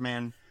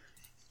Sandman.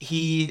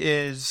 He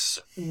is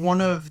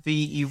one of the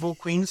Evil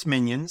Queen's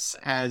minions,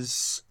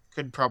 as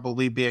could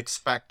probably be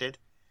expected.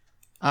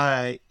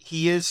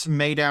 He is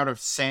made out of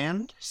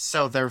sand,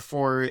 so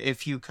therefore,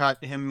 if you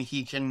cut him,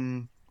 he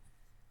can,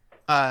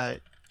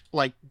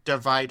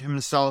 divide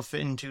himself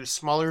into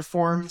smaller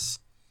forms.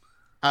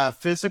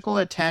 Physical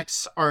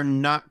attacks are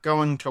not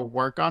going to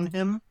work on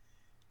him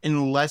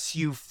unless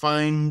you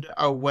find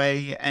a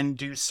way and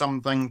do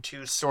something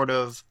to sort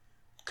of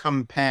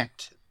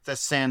compact the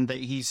sand that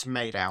he's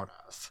made out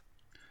of.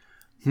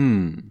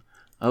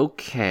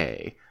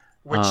 Okay.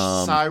 Which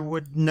I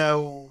would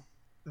know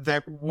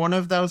that one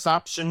of those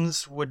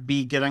options would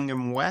be getting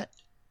him wet.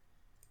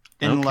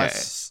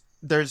 Unless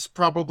there's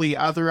probably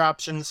other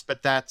options,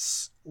 but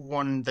that's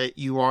one that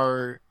you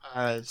are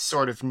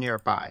sort of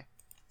nearby.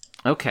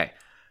 Okay.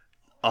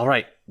 All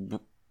right.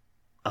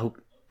 Oh,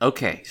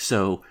 okay.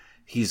 So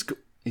he's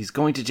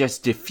going to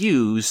just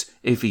diffuse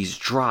if he's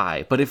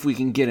dry, but if we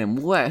can get him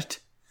wet,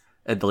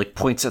 and like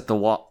points at the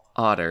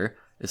water,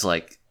 it's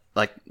like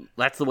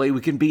that's the way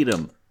we can beat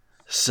him.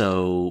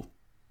 So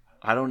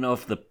I don't know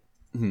if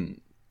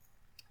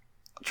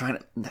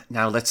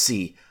now let's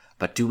see.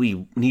 But do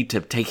we need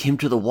to take him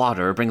to the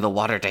water or bring the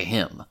water to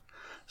him?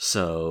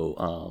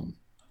 So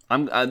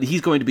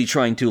he's going to be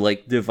trying to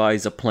like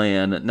devise a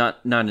plan,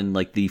 not in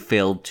like the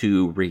failed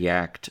to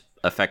react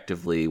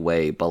effectively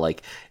way, but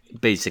like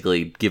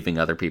basically giving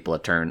other people a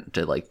turn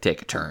to like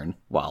take a turn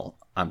while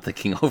I'm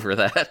thinking over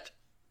that.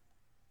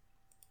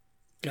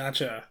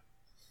 Gotcha.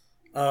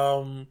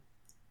 I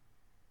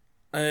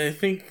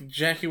think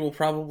Jackie will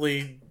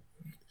probably...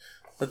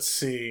 Let's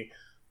see.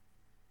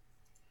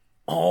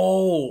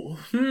 Oh,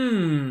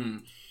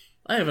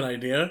 I have an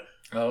idea.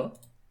 Oh?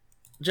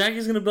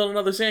 Jackie's gonna build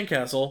another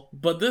sandcastle,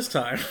 but this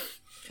time,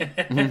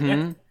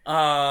 Mm-hmm.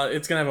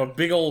 it's gonna have a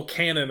big old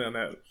cannon in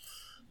it.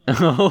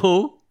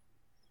 Oh.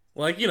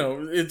 Like,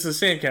 it's a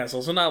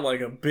sandcastle, so not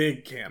like a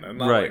big cannon.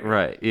 Not Right, like,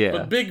 right, yeah.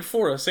 But big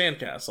for a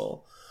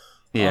sandcastle.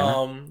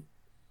 Yeah.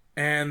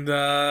 And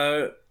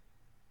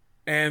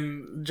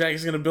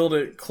Jackie's gonna build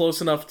it close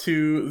enough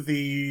to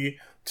the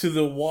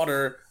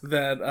water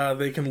that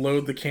they can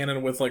load the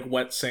cannon with like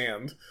wet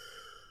sand.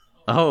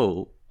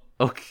 Oh.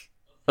 Okay.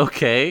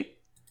 Okay.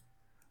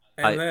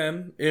 And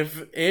then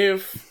if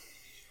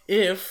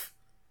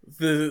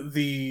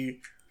the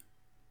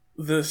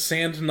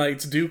Sand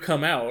Knights do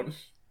come out,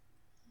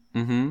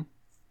 Mm-hmm.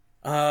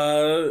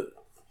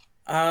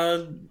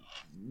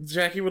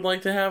 Jackie would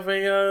like to have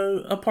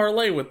a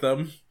parlay with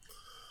them.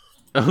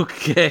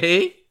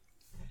 Okay.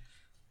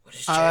 What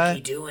is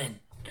Jackie doing?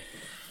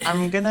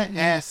 I'm gonna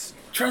ask,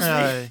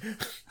 Trust me.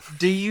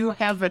 do you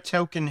have a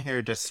token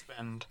here to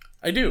spend?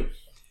 I do.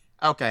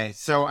 Okay,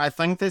 so I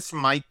think this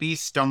might be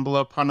stumble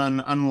upon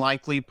an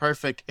unlikely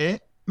perfect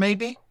hit,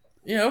 maybe?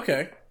 Yeah,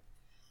 okay.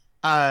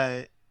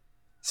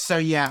 So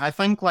yeah, I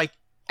think, like,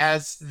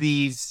 as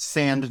these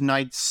Sand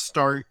Knights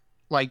start,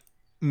 like,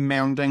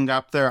 mounding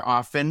up their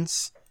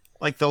offense,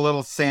 like, the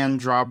little sand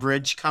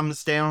drawbridge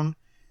comes down,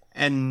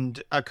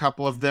 and a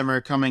couple of them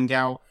are coming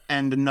out,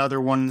 and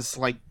another one's,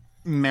 like,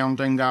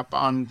 mounting up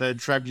on the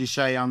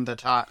trebuchet on the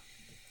top.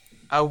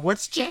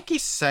 What's Jackie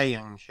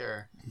saying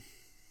here?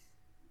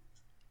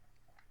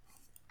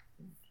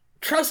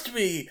 Trust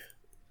me,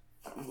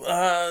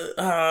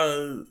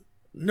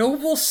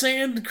 noble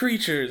sand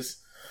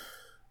creatures,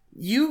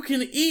 you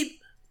can eat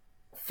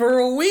for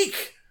a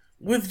week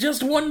with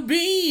just one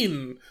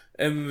bean.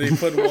 And they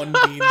put one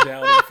bean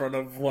down in front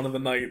of one of the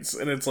knights,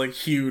 and it's like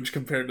huge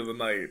compared to the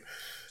knight.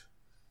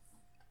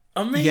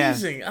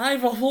 Amazing! Yeah. I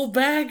have a whole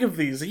bag of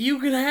these. You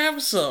could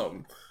have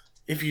some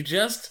if you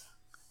just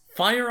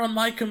fire on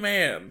my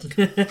command.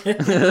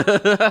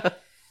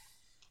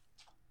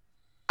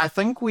 I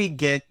think we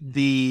get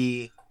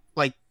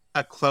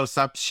a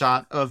close-up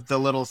shot of the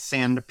little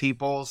sand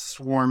people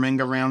swarming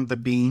around the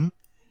bean.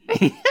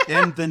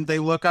 And then they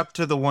look up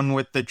to the one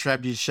with the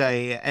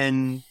trebuchet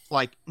and,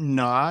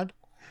 nod.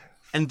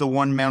 And the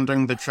one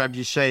mounting the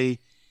trebuchet,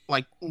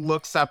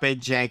 looks up at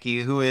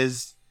Jackie, who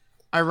is,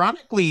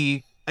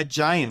 ironically, a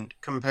giant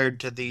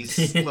compared to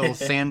these little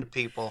sand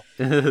people.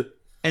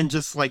 And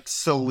just,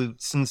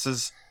 salutes and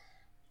says,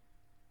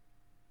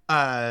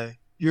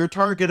 your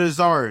target is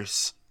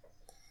ours.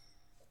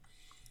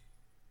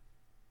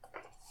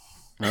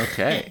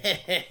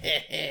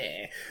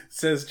 Okay.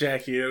 Says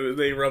Jackie.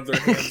 They rub their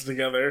hands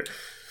together.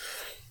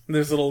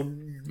 There's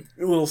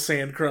little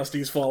sand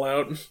crusties fall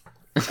out.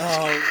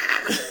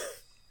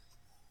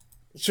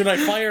 Should I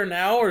fire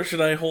now or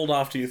should I hold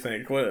off? Do you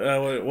think?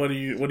 What do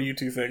you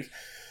two think?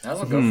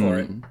 I'll go for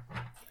it.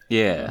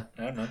 Yeah.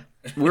 I don't know.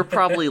 we're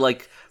probably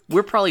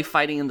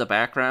fighting in the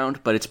background,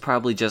 but it's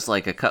probably just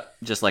like a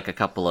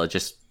couple of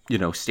just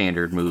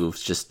standard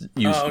moves, just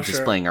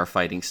displaying our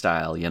fighting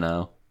style.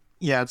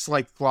 Yeah, it's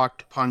like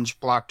blocked punch,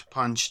 ducked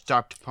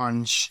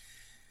punch.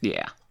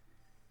 Yeah.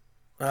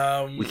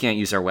 We can't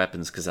use our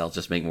weapons because that'll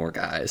just make more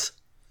guys.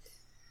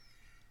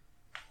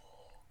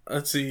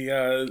 Let's see.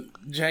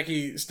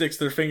 Jackie sticks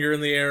their finger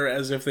in the air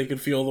as if they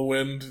could feel the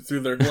wind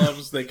through their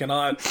gloves. They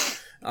cannot.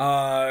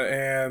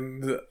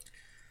 And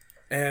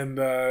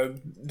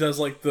does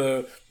like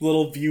the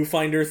little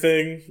viewfinder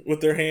thing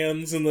with their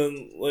hands, and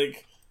then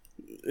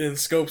and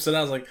scopes it out.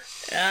 I was like,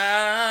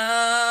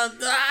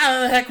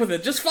 heck with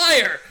it, just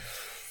fire.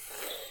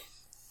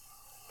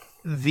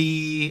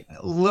 The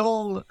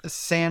little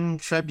sand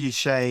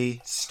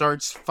trebuchet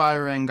starts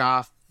firing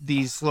off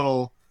these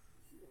little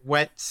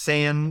wet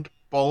sand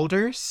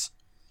boulders.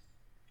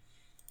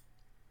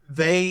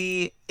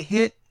 They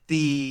hit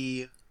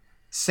the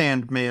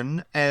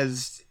Sandman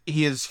as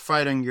he is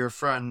fighting your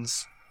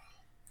friends.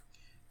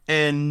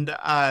 And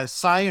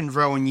Sai and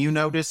Rowan, you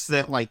notice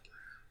that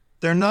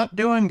they're not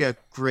doing a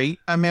great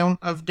amount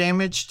of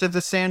damage to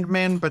the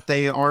Sandman, but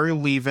they are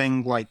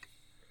leaving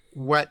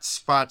wet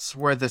spots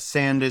where the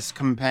sand is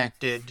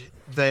compacted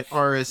that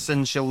are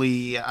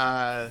essentially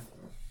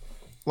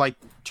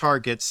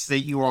targets that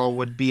you all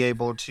would be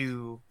able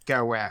to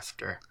go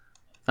after.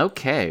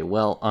 Okay,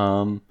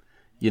 well,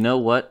 you know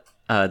what?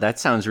 That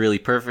sounds really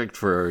perfect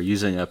for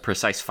using a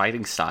precise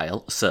fighting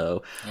style.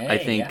 So I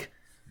think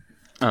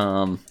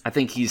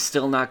he's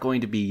still not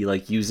going to be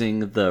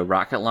using the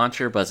rocket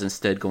launcher, but is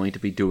instead going to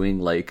be doing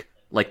like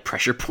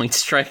pressure point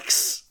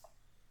strikes.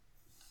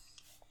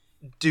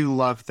 Do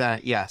love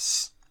that,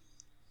 yes.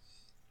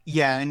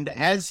 Yeah, and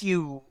as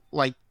you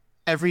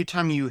every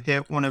time you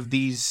hit one of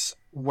these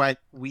wet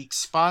weak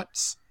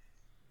spots,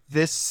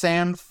 this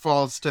sand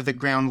falls to the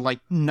ground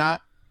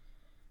not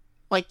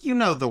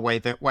the way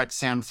that wet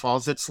sand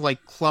falls. It's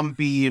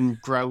clumpy and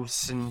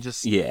gross and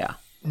just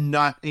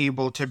not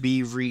able to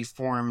be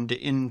reformed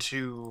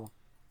into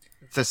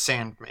the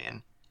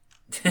Sandman.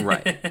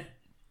 Right.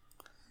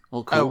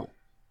 Well, cool. Oh,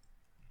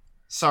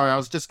 sorry, I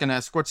was just gonna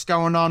ask, what's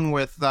going on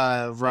with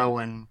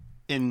Rowan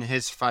in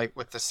his fight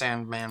with the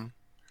Sandman?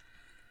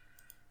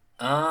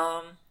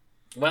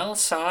 Well,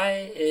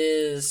 Sai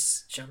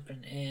is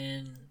jumping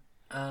in.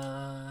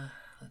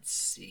 Let's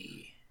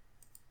see.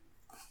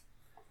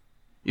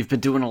 You've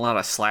been doing a lot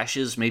of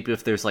slashes. Maybe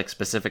if there's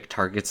specific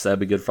targets, that'd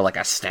be good for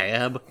a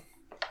stab.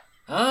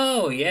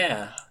 Oh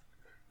yeah,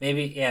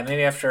 maybe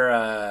after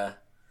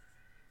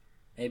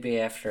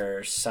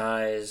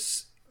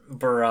Sai's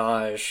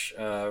barrage,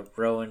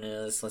 Rowan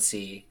is, let's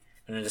see,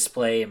 going to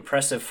display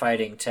impressive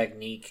fighting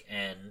technique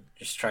and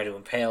just try to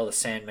impale the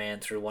Sandman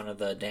through one of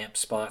the damp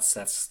spots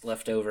that's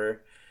left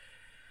over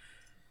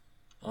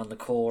on the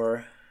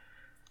core.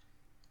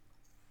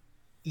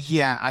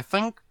 Yeah, I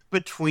think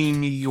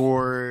between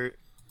your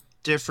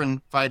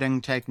different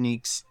fighting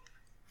techniques,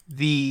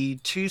 the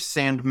two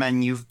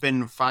Sandmen you've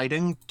been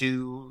fighting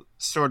do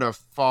sort of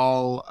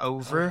fall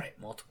over. Right,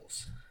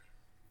 multiples.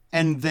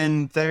 And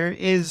then there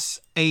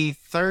is a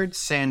third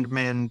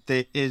Sandman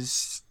that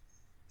is...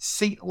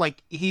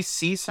 he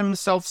sees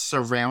himself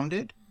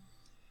surrounded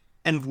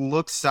and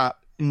looks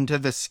up into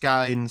the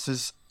sky and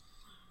says,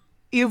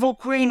 "Evil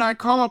Queen, I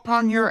call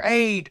upon your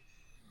aid.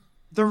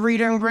 The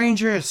Reading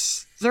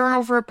Rangers, they're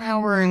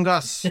overpowering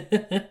us.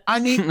 I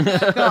need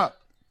backup."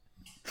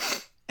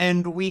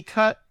 And we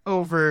cut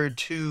over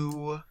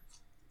to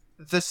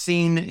the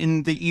scene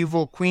in the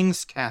Evil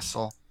Queen's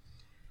castle,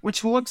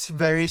 which looks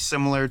very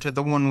similar to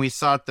the one we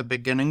saw at the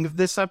beginning of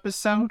this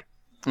episode.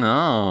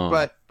 Oh.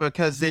 But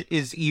because it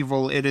is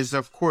evil, it is,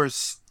 of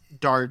course,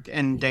 dark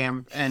and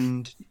damp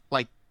and,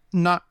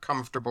 not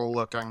comfortable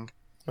looking.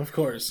 Of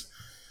course.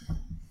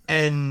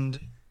 And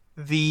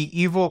the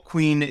Evil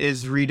Queen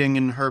is reading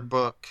in her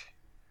book,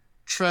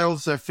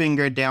 trails her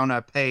finger down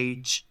a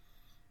page,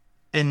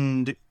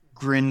 and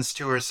grins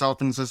to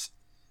herself and says,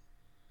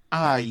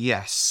 "Ah,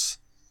 yes.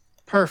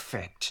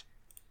 Perfect."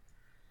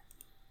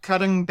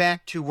 Cutting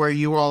back to where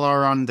you all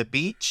are on the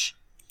beach,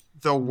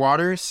 the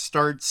water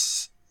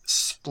starts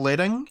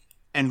splitting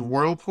and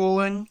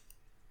whirlpooling,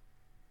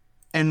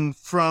 and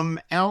from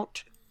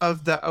out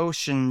of the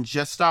ocean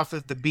just off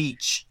of the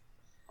beach,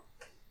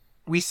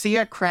 we see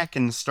a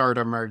kraken start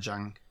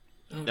emerging.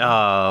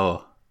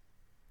 Oh.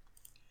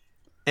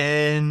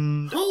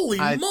 And holy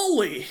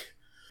moly!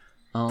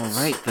 All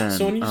right then.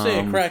 So when you say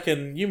a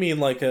kraken, you mean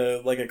like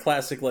a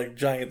classic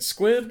giant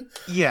squid?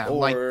 Yeah,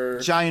 or...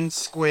 giant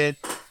squid,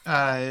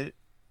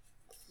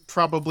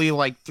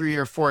 probably 3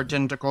 or 4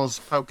 tentacles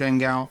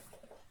poking out.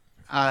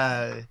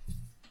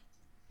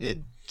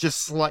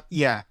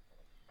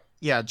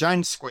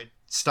 Giant squid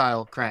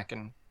style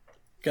kraken.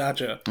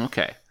 Gotcha.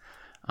 Okay.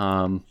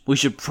 We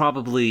should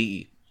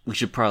probably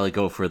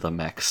go for the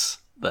mechs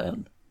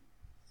then.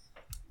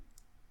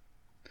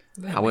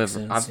 That However,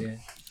 makes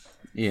sense,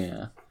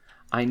 yeah.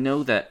 I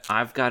know that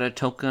I've got a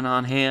token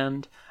on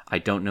hand. I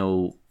don't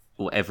know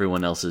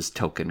everyone else's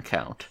token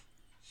count.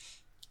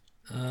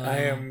 I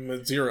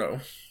am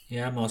 0.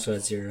 Yeah, I'm also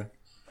at 0.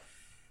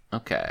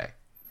 Okay.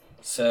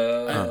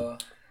 So.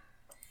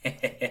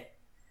 I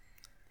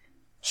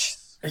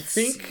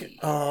think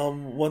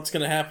what's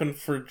going to happen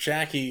for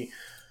Jackie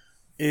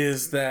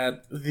is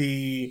that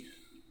the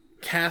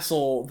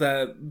castle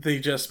that they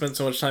just spent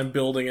so much time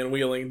building and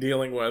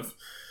dealing with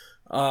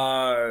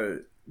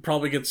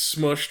probably gets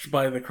smushed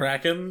by the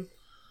Kraken.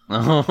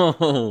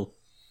 Oh.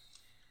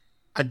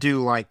 I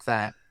do like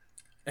that.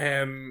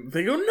 And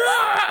they go,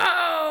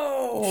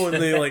 no!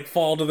 And they, like,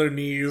 fall to their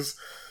knees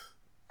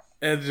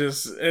and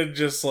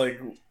just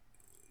like,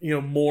 you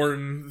know,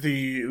 mourn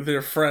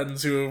their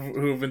friends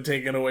who have been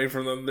taken away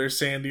from them, their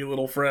sandy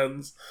little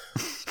friends.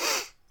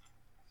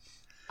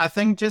 I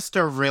think just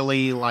to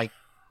really, like,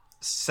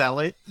 sell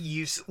it,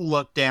 you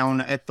look down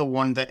at the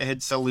one that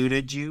had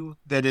saluted you,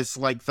 that is,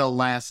 like, the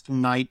last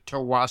knight to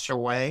wash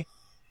away.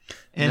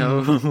 And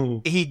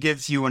No. he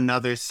gives you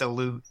another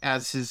salute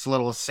as his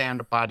little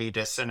sand body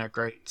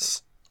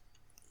disintegrates.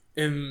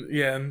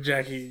 And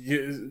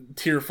Jackie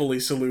tearfully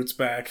salutes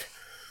back.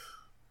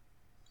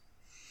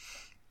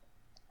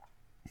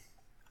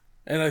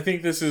 And I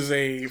think this is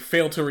a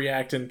fail to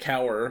react and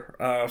cower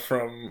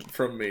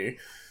from me,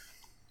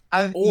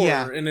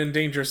 or an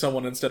endanger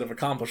someone instead of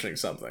accomplishing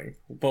something.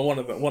 But one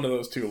of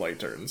those two light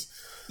turns.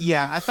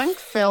 Yeah, I think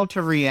fail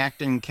to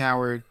react and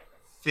cower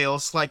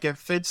feels like it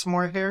fits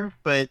more here,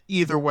 but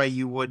either way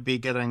you would be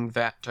getting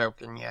that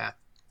token, yeah.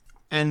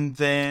 And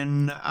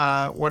then,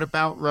 what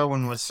about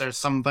Rowan? Was there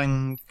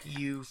something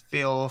you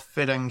feel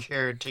fitting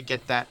here to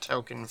get that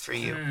token for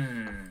you?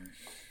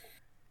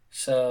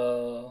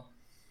 So,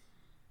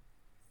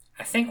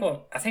 I think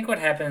what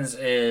happens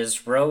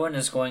is Rowan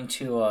is going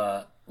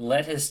to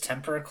let his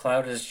temper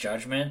cloud his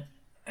judgment,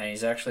 and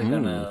he's actually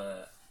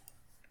gonna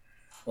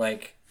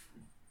like.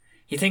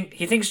 He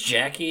thinks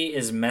Jackie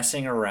is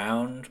messing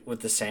around with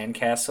the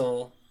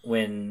sandcastle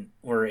when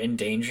we're in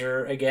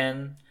danger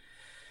again.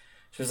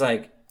 So it's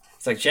like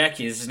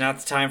Jackie, this is not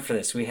the time for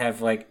this. We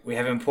have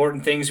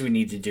important things we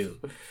need to do.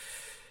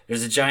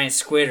 There's a giant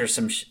squid or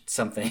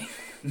something.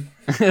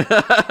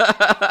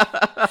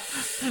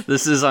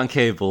 This is on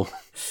cable.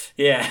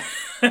 Yeah.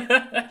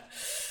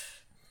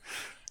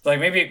 Like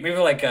maybe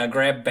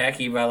grab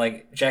Jackie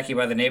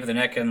by the nape of the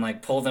neck and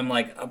like pull them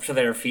like up to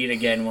their feet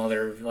again while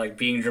they're like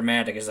being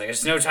dramatic. It's like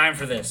it's no time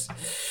for this.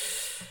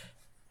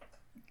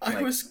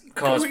 I was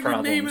cause going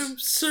problems. to name him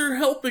Sir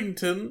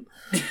Helpington.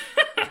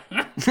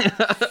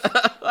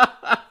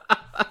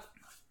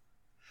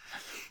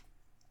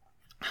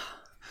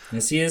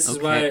 See, this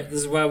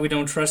is why we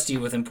don't trust you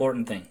with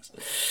important things.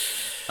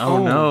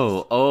 Oh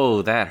no.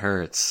 Oh, that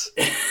hurts.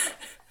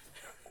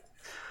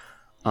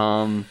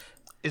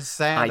 Is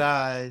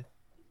that,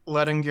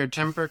 letting your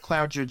temper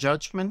cloud your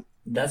judgment?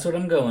 That's what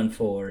I'm going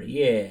for,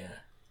 yeah.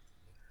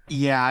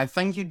 Yeah, I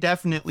think you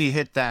definitely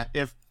hit that,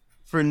 if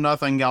for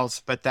nothing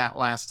else but that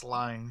last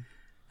line.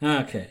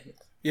 Okay.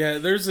 Yeah,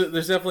 there's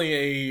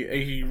definitely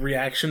a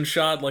reaction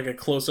shot, like a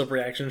close-up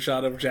reaction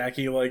shot of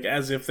Jackie, like,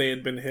 as if they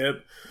had been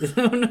hit.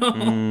 Oh,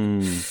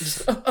 no.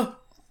 Just,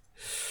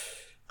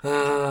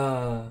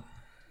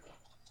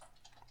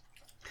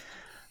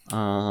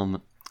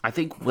 I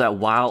think that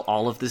while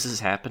all of this is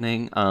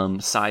happening,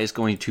 Sai is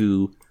going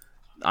to.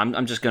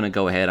 I'm just going to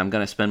go ahead. I'm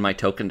going to spend my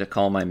token to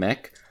call my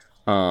mech.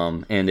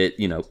 And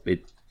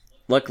it.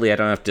 Luckily, I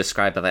don't have to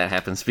describe how that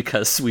happens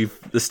because we've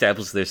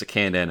established there's a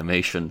canned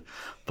animation.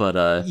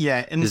 But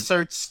yeah,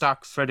 insert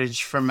stock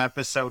footage from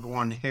episode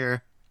 1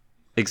 here.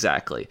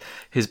 Exactly.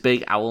 His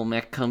big owl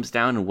mech comes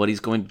down, and what he's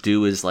going to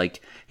do is,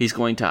 like, he's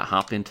going to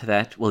hop into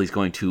that. Well, he's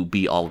going to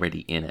be already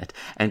in it,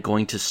 and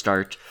going to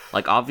start,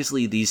 like,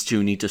 obviously these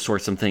two need to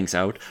sort some things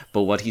out,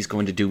 but what he's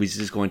going to do is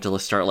he's going to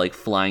start, like,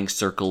 flying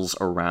circles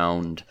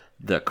around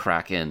the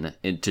Kraken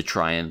to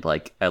try and,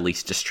 like, at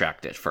least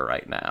distract it for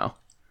right now.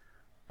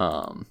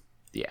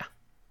 Yeah.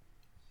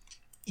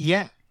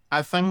 Yeah,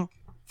 I think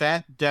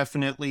that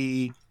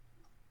definitely,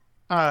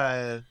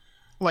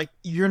 like,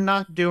 you're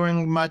not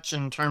doing much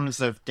in terms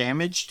of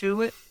damage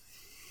to it,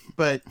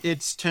 but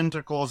its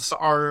tentacles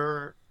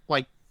are,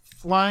 like,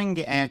 flying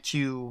at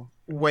you,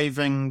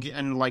 waving,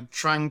 and, like,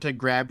 trying to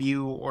grab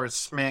you or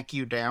smack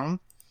you down.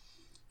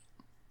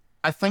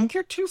 I think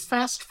you're too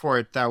fast for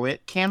it, though.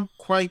 It can't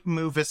quite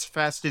move as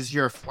fast as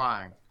you're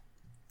flying.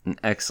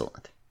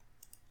 Excellent.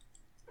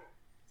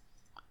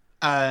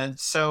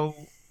 So,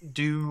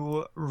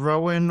 do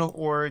Rowan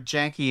or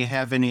Jackie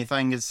have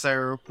anything as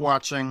they're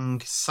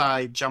watching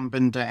Sai jump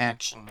into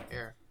action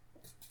here?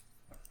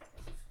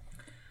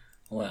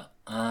 Well,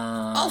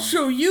 I'll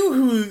show you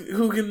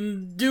who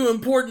can do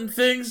important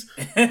things.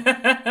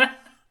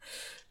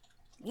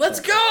 Let's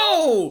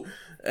go!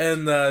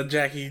 And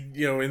Jackie,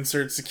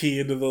 inserts the key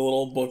into the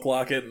little book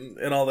locket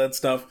and all that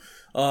stuff,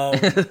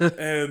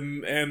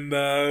 and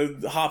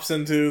hops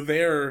into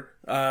their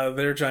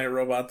giant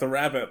robot, the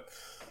rabbit,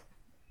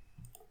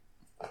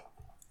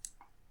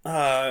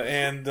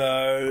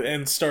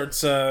 and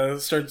starts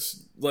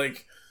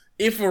like,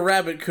 if a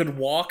rabbit could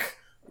walk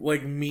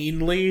like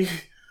meanly,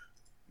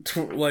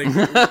 towards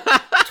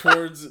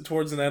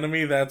an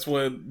enemy, that's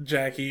what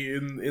Jackie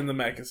in the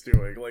mech is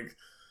doing, like.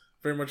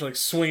 very much like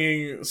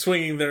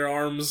swinging their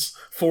arms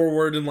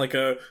forward in like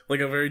a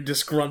very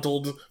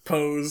disgruntled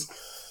pose.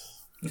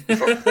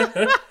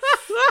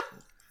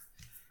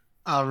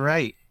 All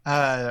right.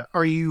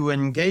 Are you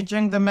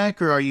engaging the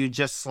mech, or are you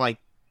just like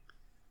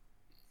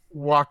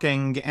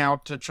walking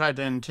out to try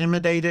to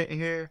intimidate it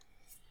here?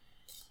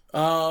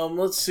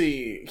 Let's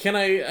see. Can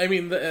I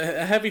mean,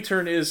 a heavy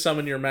turn is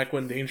summon your mech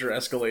when danger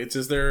escalates.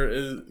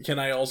 Can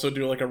I also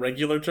do like a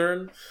regular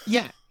turn?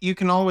 Yeah, you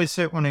can always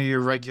hit one of your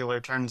regular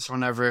turns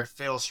whenever it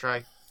feels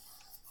right.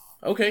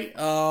 Okay,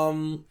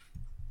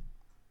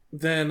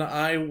 then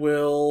I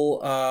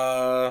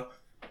will,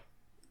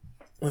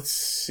 let's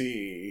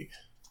see.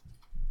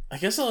 I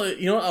guess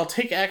I'll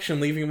take action,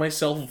 leaving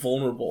myself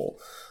vulnerable.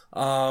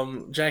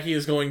 Jackie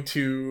is going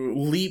to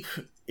leap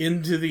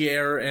into the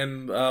air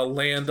and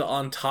land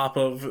on top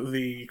of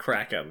the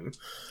Kraken.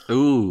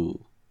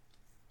 Ooh.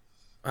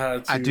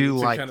 I do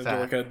like kind of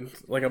that. Do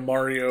like a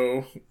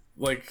Mario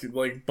like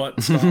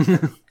butt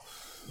stomp.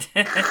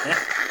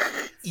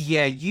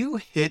 Yeah, you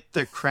hit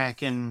the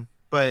Kraken,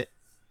 but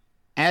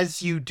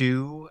as you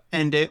do,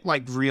 and it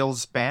like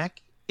reels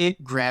back,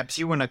 it grabs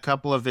you in a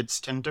couple of its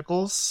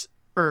tentacles,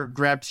 or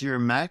grabs your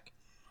mech,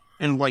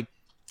 and like,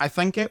 I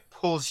think it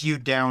pulls you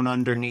down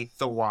underneath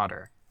the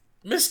water.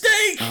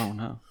 Mistake! Oh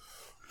no.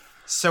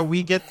 So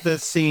we get the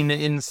scene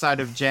inside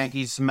of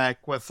Jackie's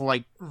mech with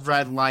like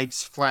red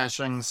lights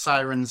flashing,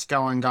 sirens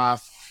going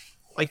off.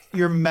 Like,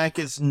 your mech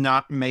is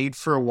not made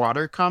for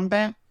water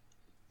combat.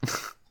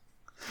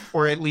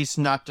 Or at least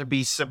not to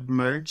be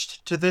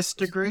submerged to this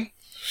degree.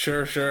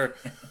 Sure.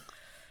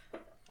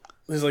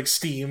 There's like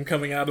steam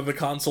coming out of the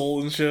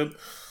console and shit.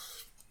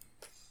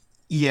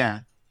 Yeah.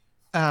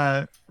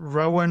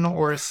 Rowan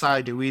or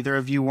Sai, do either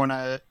of you want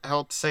to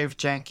help save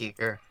Jackie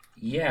here?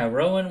 Yeah,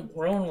 Rowan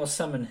will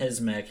summon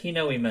his mech. He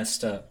know he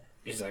messed up.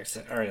 He's like,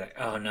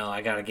 oh no,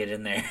 I gotta get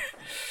in there.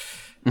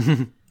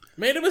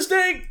 Made a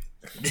mistake!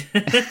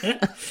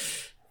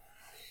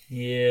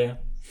 Yeah.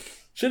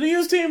 Should've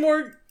used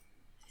teamwork!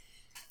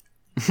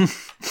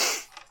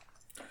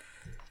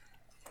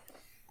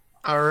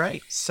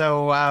 Alright,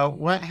 so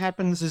what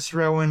happens is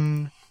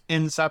Rowan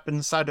ends up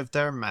inside of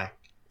their mech?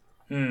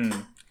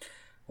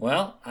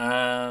 Well,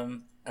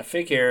 I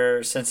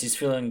figure since he's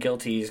feeling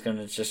guilty, he's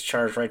gonna just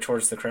charge right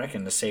towards the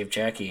Kraken to save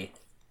Jackie.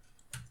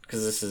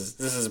 Because this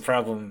is a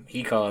problem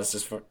he caused,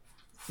 just for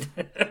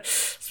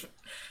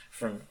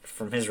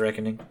from his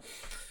reckoning.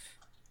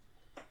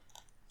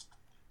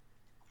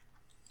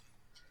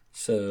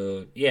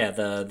 So yeah,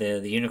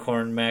 the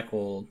unicorn mech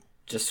will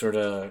just sort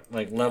of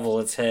like level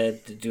its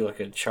head to do like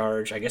a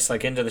charge, I guess,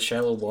 like into the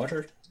shallow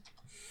water.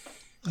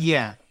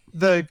 Yeah,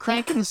 the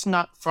Kraken's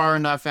not far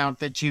enough out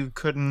that you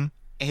couldn't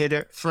hit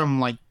it from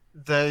like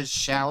the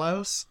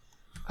shallows.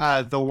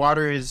 The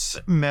water is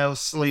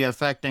mostly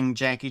affecting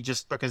Jackie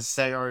just because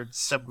they are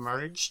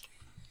submerged.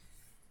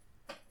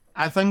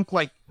 I think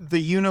like the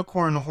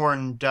unicorn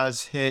horn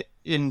does hit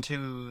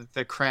into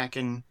the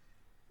Kraken.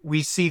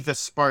 We see the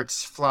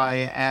sparks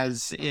fly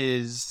as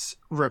is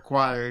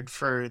required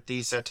for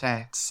these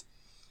attacks.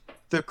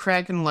 The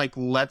Kraken like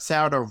lets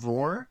out a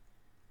roar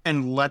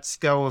and lets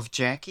go of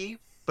Jackie,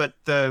 but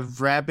the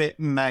rabbit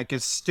mech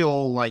is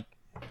still like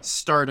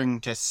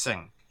starting to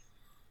sink.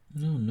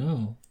 Oh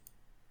no.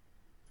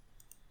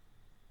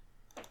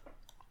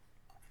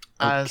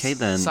 Okay,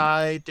 then.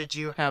 Sai, did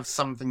you have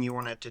something you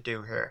wanted to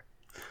do here?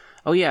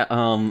 Oh yeah,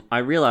 I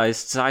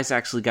realized Sai's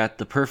actually got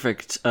the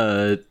perfect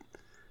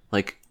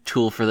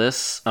tool for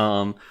this.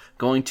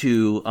 Going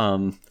to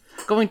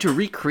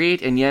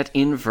recreate and yet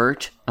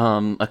invert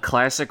a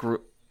classic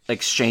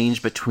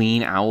exchange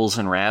between owls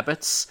and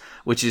rabbits,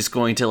 which is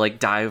going to like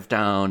dive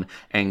down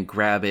and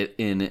grab it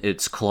in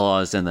its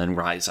claws and then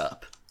rise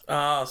up.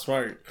 Ah,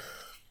 smart.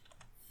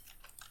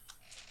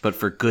 But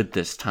for good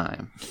this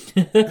time.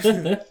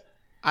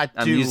 I'm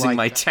using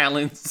my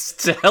talents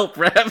to help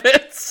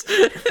rabbits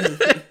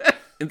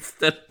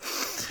instead.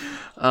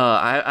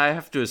 I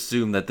have to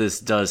assume that this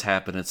does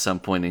happen at some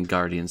point in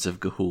Guardians of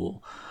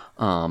Ga'Hoole.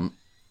 I'll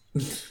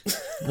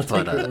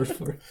take your word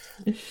for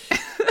it.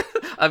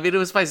 I mean, it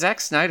was by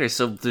Zack Snyder,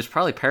 so there's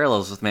probably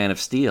parallels with Man of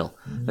Steel.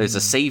 There's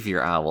a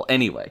savior owl.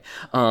 Anyway,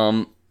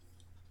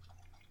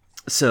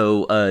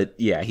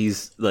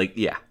 he's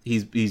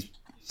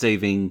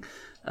saving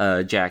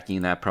Jackie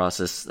in that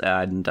process,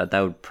 and that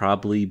would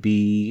probably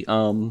be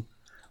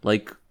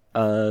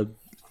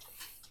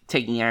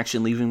taking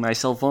action, leaving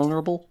myself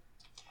vulnerable.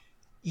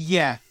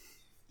 Yeah,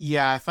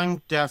 I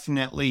think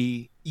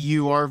definitely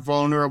you are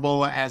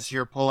vulnerable as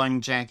you're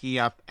pulling Jackie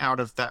up out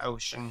of the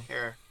ocean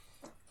here.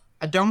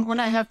 I don't want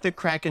to have the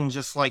Kraken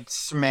just like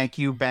smack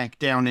you back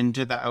down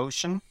into the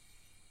ocean,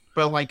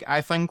 but like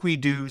I think we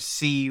do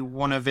see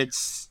one of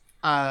its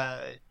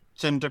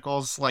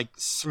tentacles like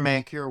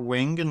smack your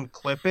wing and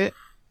clip it.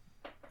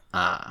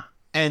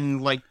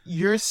 And like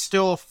you're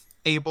still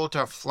able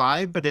to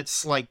fly, but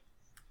it's like,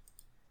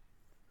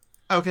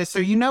 okay, so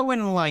you know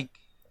when like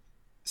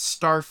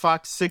Star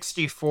Fox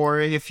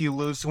 64, if you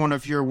lose one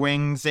of your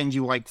wings and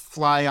you like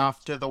fly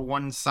off to the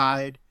one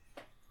side,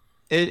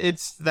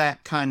 it's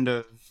that kind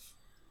of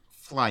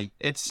flight.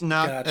 It's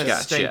not a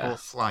Gotcha. stable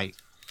flight.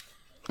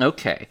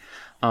 Okay.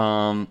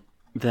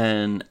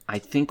 Then I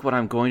think what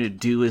I'm going to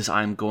do is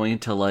I'm going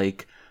to,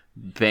 like,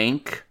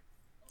 bank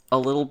a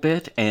little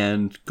bit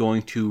and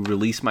going to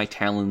release my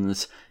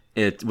talons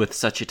with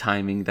such a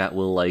timing that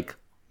will, like,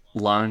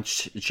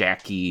 launch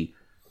Jackie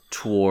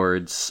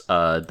towards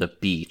the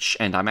beach.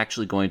 And I'm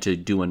actually going to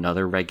do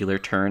another regular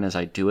turn as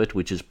I do it,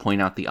 which is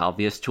point out the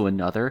obvious to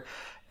another.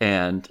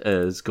 And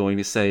is going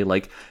to say,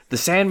 like, the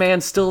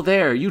Sandman's still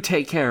there. You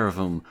take care of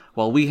him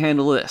while we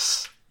handle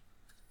this.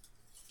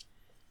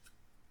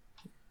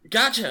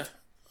 Gotcha.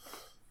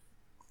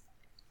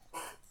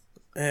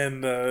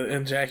 And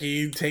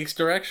Jackie takes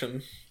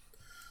direction.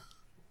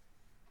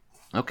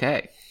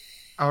 Okay.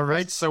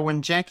 Alright, so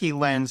when Jackie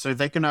lands, are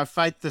they gonna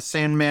fight the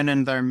Sandman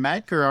in their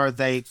mech, or are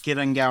they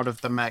getting out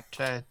of the mech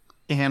to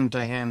hand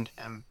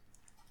him?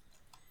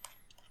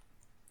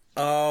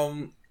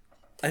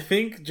 I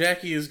think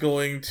Jackie is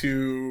going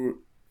to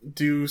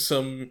do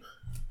some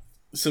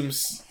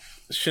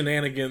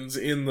shenanigans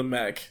in the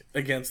mech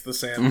against the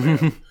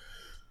Sandman.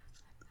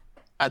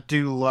 I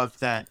do love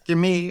that. Give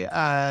me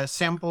a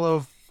sample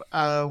of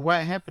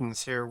what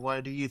happens here.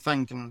 What are you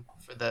thinking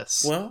for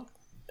this?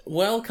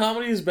 Well,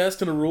 comedy is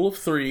best in a rule of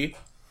 3.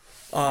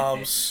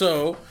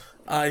 So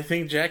I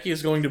think Jackie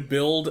is going to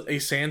build a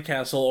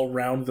sandcastle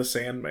around the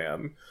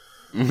Sandman.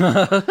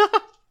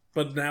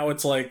 But now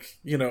it's like,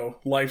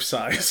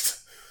 life-sized.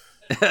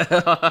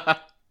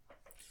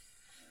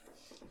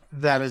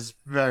 That is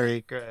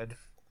very good.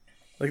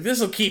 Like,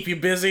 this'll keep you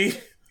busy.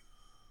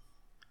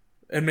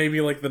 And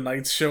maybe, like, the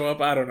knights show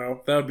up. I don't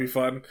know. That would be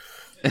fun.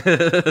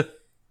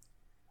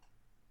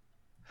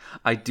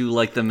 I do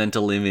like the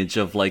mental image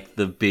of, like,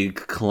 the big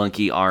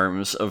clunky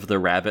arms of the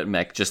rabbit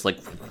mech just, like...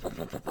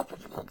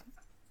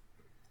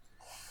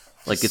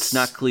 Like, it's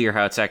not clear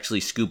how it's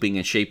actually scooping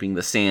and shaping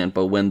the sand,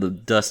 but when the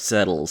dust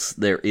settles,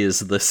 there is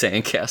the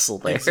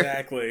sandcastle there.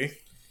 Exactly.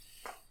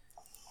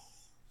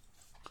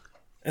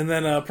 And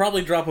then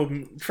probably drop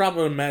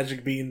a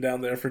magic bean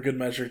down there for good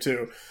measure,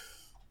 too.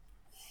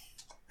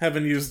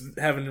 Haven't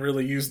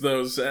really used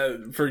those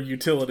for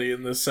utility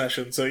in this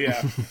session, so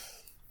yeah.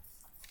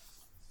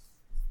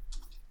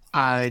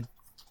 I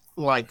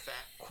like that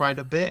quite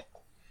a bit.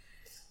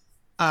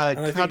 And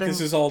I think this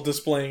is all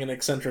displaying an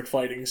eccentric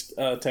fighting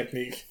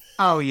technique.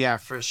 Oh yeah,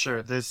 for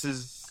sure. This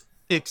is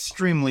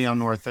extremely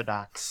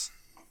unorthodox.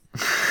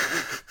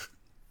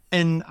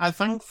 And I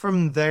think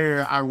from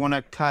there, I want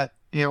to cut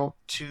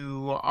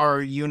to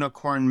our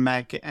unicorn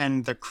mech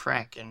and the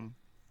Kraken.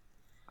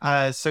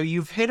 So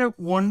you've hit it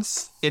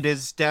once. It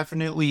is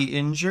definitely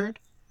injured,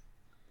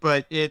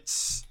 but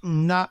it's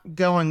not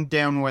going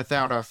down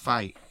without a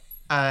fight.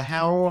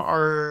 How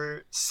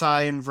are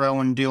Sai and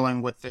Rowan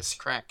dealing with this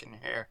Kraken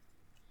here?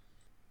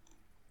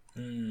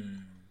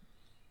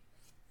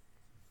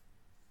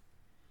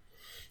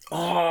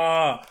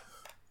 I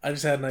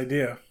just had an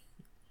idea.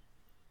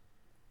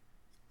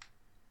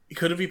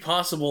 Could it be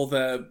possible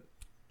that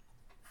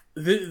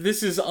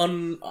this is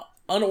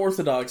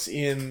unorthodox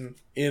in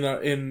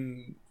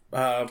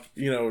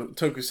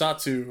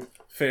tokusatsu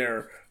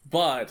fare,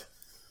 but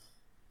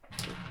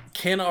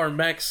can our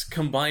mechs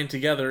combine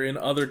together in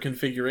other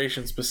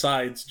configurations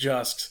besides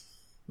just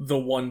the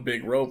one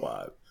big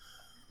robot?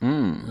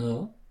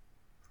 Oh.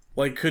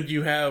 Like, could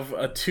you have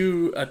a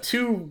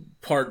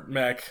two-part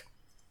mech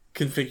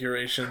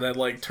configuration that,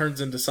 like,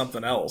 turns into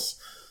something else?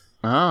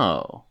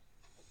 Oh.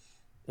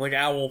 Like,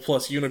 Owl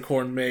plus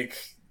Unicorn make,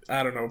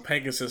 I don't know,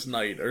 Pegasus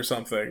Knight or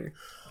something.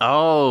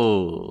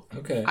 Oh.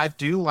 Okay. I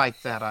do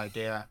like that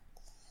idea.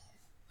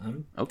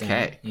 I'm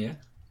Okay. down. Yeah.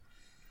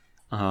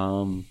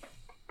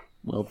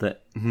 Well,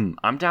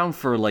 I'm down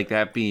for, like,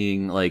 that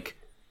being, like,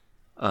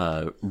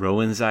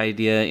 Rowan's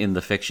idea in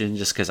the fiction,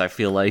 just because I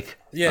feel like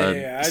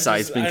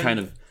Sai's been kind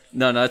of...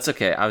 No, it's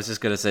okay. I was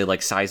just gonna say,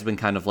 like, Sai's been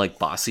kind of, like,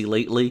 bossy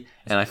lately,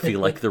 and I feel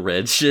like the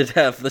Red should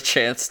have the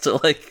chance to,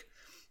 like,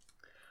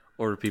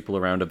 order people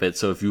around a bit,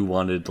 so if you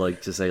wanted,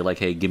 like, to say, like,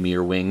 hey, give me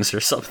your wings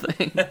or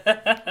something.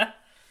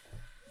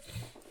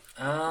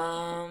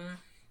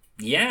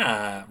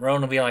 Yeah.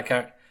 Rowan will be like,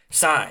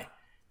 Sai,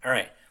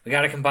 alright, we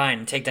gotta combine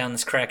and take down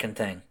this Kraken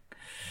thing.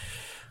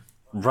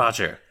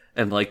 Roger.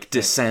 And, like,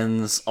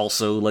 descends,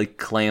 also, like,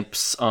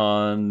 clamps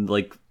on,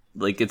 like,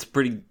 it's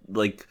pretty,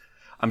 like...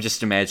 I'm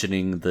just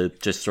imagining the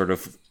just sort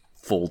of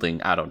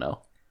folding. I don't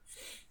know.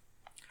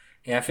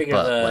 Yeah, I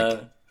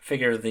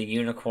figure the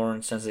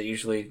unicorn, since it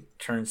usually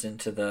turns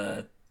into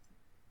the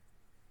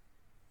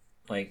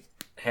like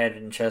head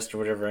and chest or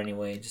whatever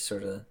anyway, just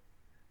sort of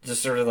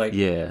like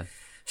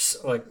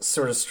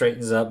sort of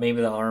straightens up.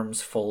 Maybe the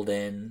arms fold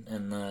in,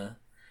 and the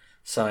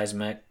size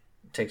mech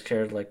takes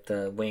care of like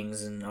the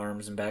wings and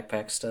arms and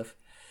backpack stuff.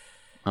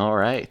 All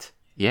right.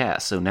 Yeah,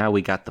 so now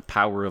we got the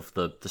power of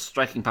the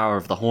striking power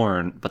of the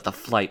horn, but the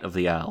flight of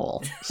the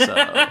owl. So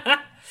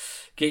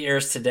get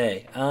yours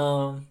today.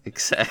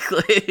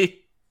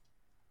 Exactly.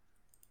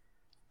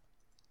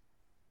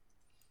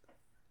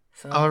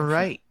 All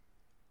right.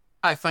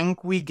 I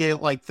think we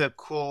get like the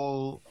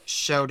cool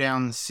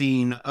showdown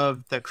scene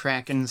of the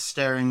Kraken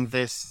staring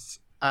this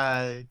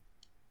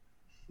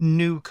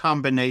new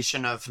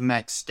combination of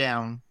mechs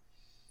down.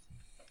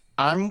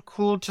 I'm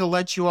cool to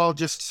let you all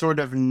just sort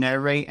of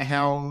narrate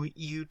how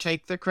you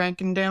take the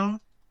Kraken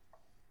down,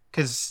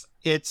 because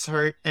it's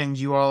hurt and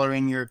you all are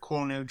in your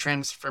cool new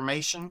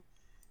transformation.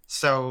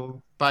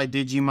 So, by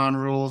Digimon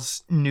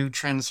rules, new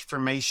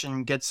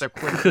transformation gets a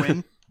quick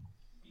win.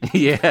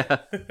 Yeah.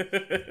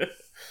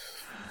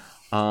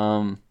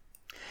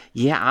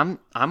 Yeah,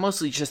 I'm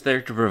mostly just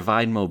there to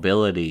provide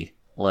mobility,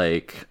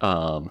 like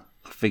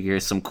figure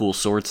some cool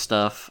sword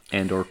stuff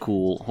and or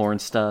cool horn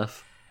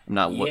stuff. I'm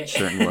not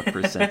certain what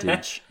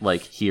percentage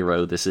like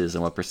hero this is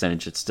and what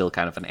percentage it's still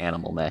kind of an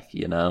animal mech,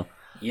 you know?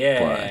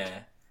 Yeah. But...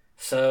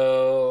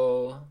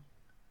 So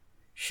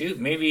shoot,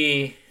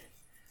 maybe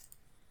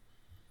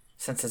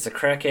since it's a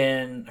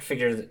Kraken, I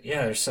figure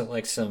there's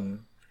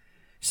some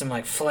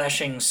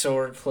flashing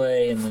sword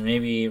play, and then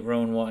maybe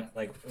Rowan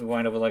we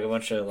wind up with like a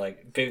bunch of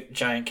like big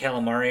giant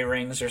calamari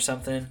rings or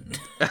something.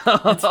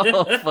 Oh,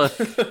 fuck.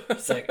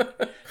 It's like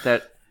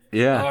that.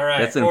 Yeah, all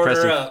right, that's an order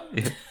impressive. up.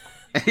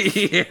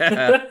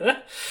 Yeah,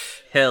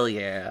 hell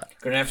yeah.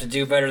 Gonna have to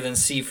do better than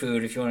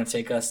seafood if you want to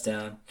take us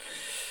down.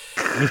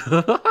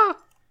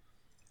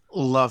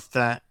 Love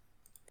that.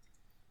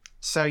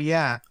 So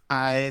yeah,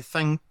 I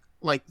think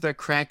like the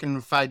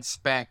Kraken fights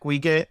back. We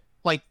get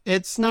like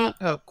it's not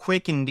a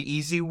quick and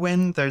easy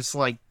win. There's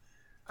like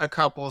a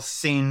couple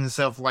scenes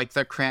of like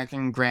the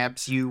Kraken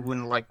grabs you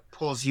and like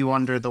pulls you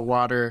under the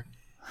water,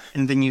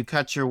 and then you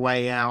cut your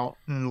way out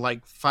and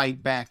like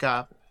fight back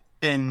up,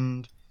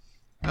 and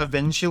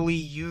eventually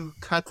you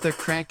cut the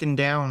Kraken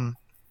down.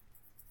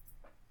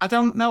 I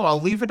don't know.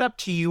 I'll leave it up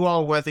to you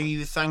all whether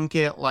you think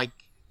it like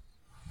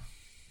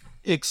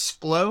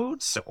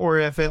explodes or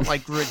if it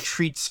like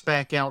retreats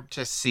back out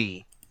to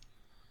sea.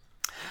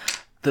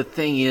 The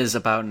thing is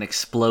about an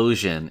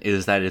explosion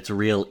is that it's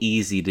real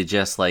easy to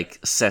just like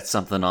set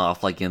something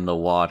off like in the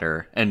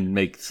water and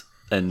make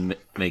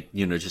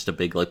just a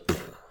big like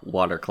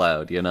water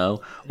cloud, you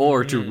know,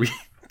 or to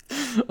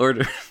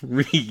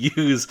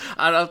reuse.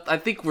 I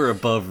think we're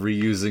above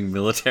reusing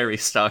military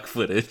stock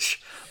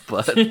footage,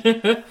 but we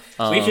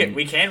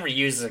can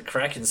reuse the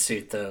Kraken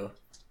suit though.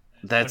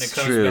 That's when it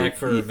comes true. Back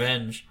for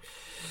revenge.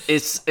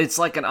 It's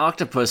like an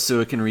octopus, so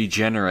it can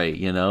regenerate.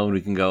 You know,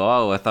 we can go.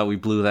 Oh, I thought we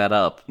blew that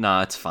up.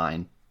 Nah, it's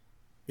fine.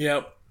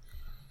 Yep.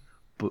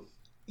 But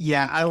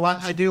yeah,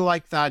 I do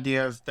like the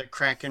idea of the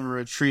Kraken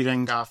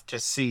retreating off to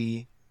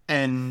sea,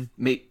 and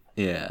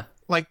yeah,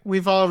 like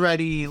we've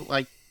already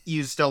like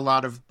used a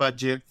lot of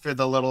budget for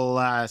the little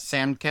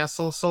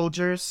sandcastle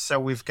soldiers, so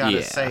we've got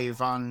to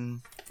save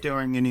on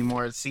doing any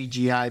more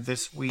CGI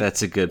this week.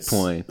 That's a good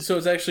point. So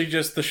it's actually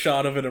just the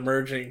shot of it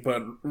emerging,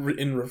 but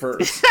in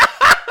reverse.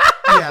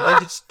 Yeah,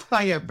 they just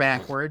play it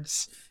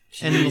backwards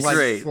and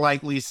like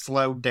slightly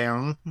slowed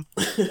down.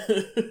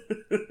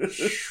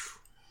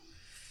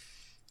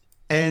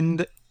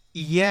 And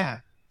yeah,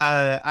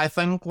 I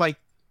think like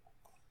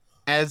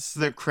as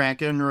the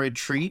Kraken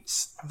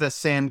retreats, the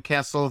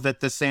sandcastle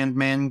that the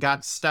Sandman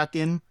got stuck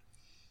in,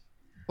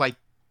 like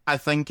I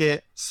think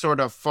it sort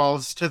of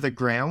falls to the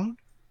ground.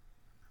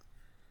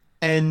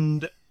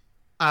 And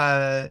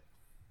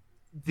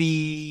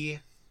the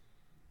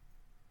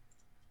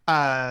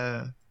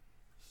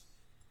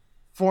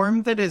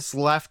form that is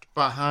left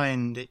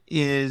behind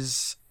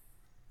is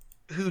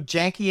who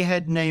Jackie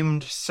had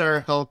named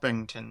Sir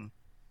Helpington.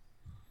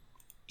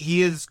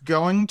 He is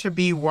going to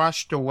be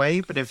washed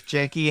away, but if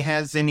Jackie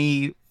has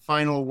any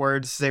final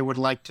words they would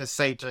like to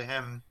say to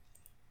him,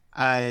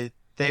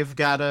 they've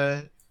got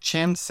a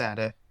chance at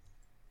it.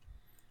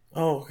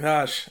 Oh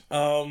gosh.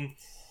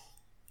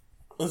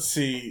 Let's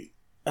see.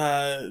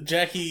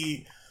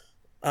 Jackie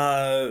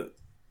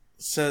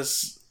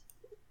says,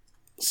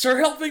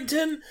 Sir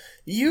Helpington,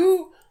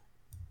 you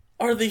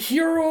are the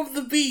hero of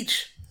the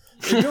beach.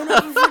 And don't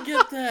ever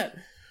forget that.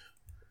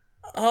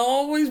 I'll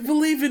always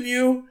believe in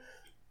you,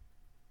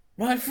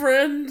 my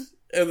friend.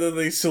 And then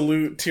they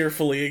salute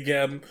tearfully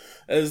again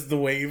as the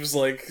waves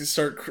like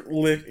start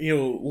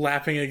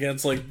lapping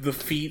against like the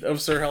feet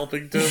of Sir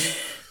Helpington.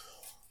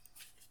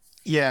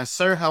 Yeah,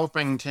 Sir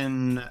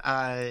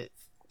Helpington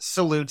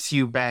salutes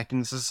you back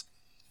and says,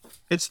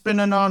 "It's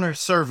been an honor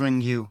serving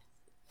you."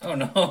 Oh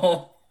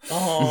no.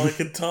 Oh, I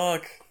can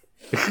talk.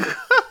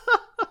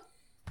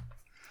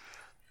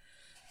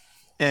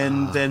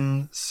 And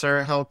then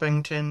Sir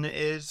Helpington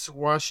is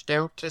washed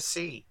out to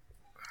sea.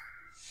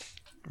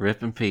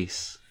 Rip in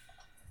peace.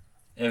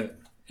 It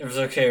was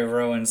okay if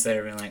Rowan's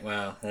there being like,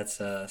 wow, that's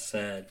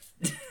sad.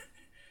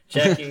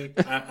 Jackie,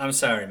 I'm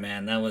sorry,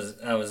 man. That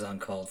was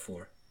uncalled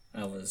for.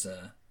 I was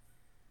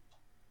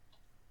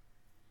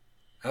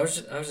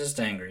just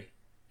angry.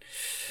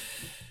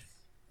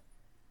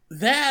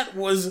 That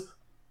was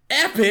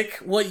epic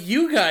what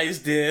you guys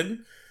did.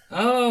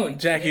 Oh,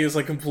 Jackie is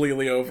like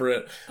completely over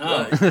it.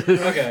 Oh,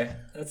 okay.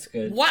 That's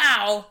good.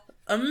 Wow.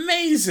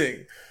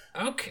 Amazing.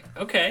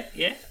 Okay,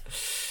 yeah.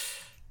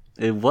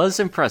 It was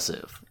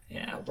impressive.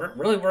 Yeah,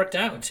 really worked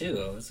out too.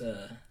 It was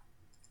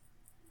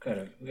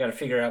we gotta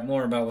figure out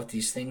more about what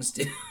these things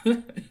do.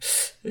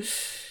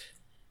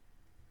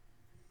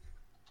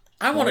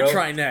 I want to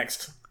try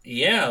next.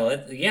 Yeah,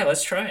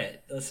 let's try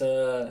it. Let's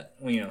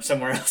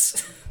somewhere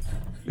else.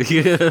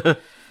 Yeah.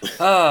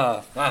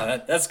 Oh,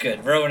 wow, that's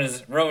good. Rowan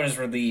is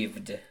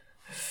relieved.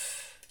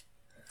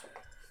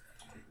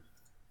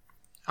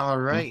 All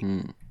right.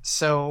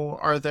 So,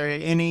 are there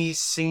any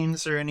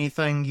scenes or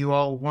anything you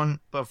all want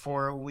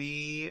before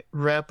we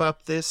wrap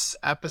up this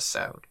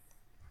episode?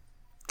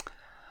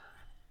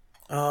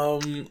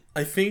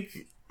 I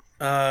think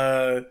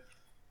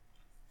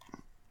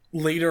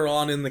later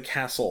on in the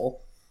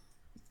castle,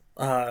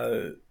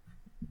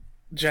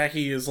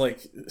 Jackie is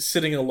like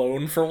sitting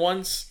alone for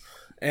once,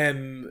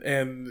 and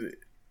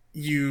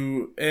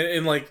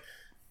like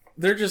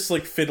they're just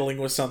like fiddling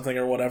with something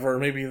or whatever.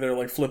 Maybe they're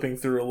like flipping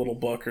through a little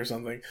book or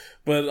something.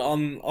 But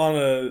on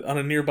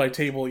a nearby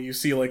table, you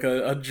see like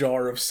a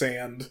jar of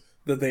sand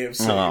that they have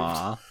saved.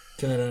 Aww.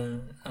 Ta-da.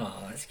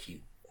 Oh, that's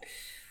cute.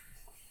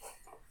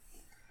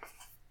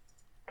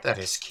 That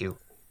is cute.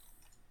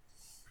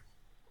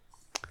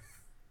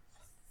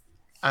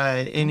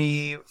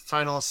 Any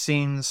final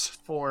scenes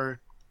for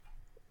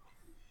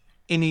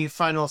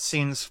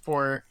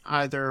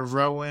either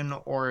Rowan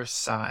or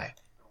Sai?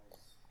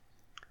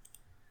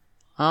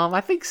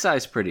 I think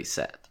Sai's pretty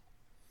set.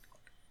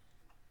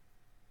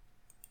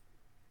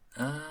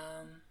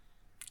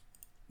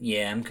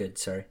 Yeah, I'm good.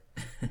 Sorry.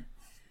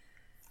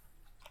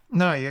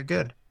 No, you're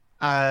good.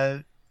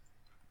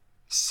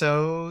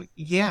 So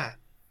yeah,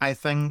 I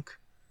think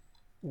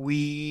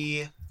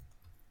we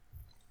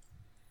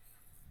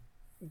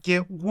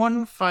get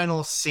one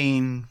final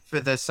scene for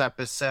this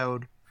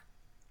episode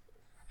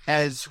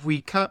as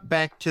we cut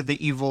back to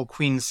the evil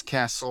queen's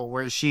castle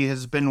where she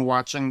has been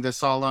watching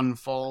this all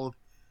unfold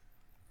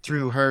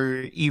through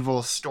her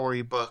evil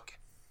storybook.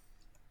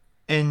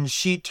 And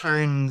she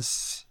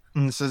turns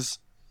and says,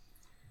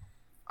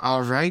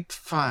 "All right,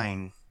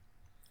 fine.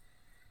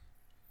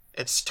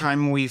 It's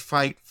time we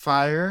fight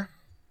fire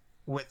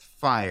with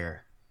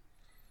fire."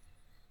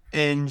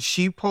 And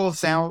she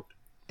pulls out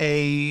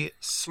a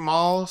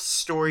small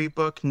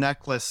storybook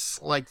necklace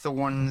like the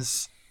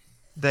ones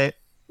that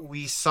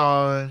we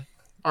saw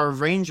our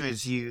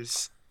rangers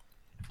use.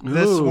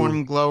 This Ooh.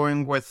 one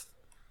glowing with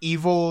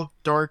evil,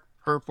 dark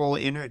purple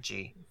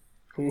energy.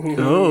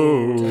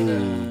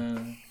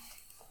 Oh.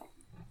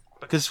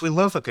 Because we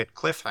love a good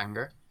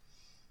cliffhanger.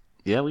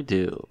 Yeah, we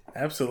do.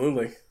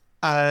 Absolutely.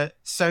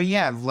 So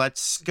yeah,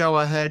 let's go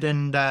ahead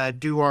and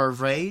do our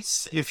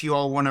race. If you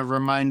all want to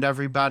remind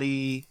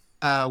everybody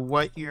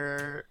what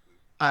your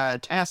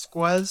task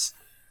was,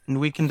 and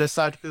we can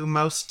decide who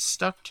most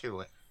stuck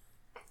to it.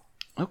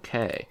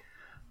 Okay.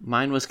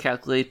 Mine was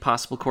calculate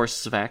possible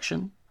courses of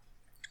action.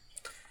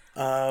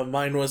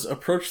 Mine was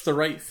approach the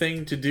right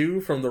thing to do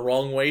from the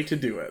wrong way to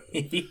do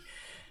it.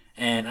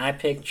 And I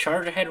picked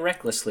charge ahead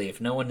recklessly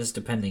if no one is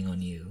depending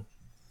on you.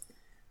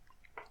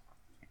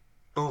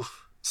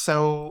 Oof.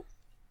 So,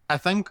 I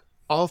think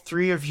all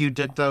three of you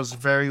did those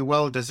very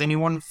well. Does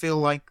anyone feel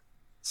like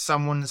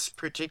someone's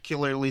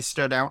particularly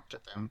stood out to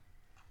them?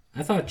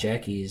 I thought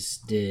Jackie's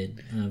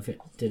did a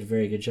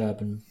very good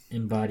job in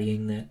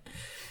embodying that.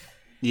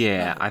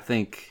 Yeah, I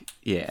think.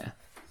 Yeah.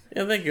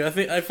 Yeah, thank you.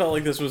 I felt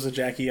like this was a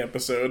Jackie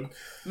episode.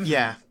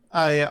 Yeah,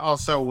 I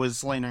also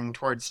was leaning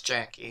towards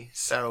Jackie.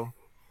 So,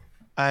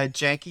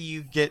 Jackie,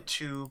 you get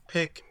to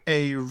pick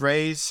a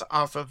raise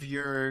off of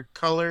your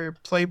color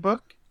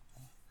playbook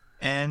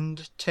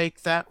and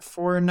take that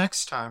for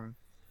next time.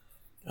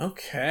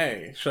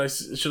 Okay.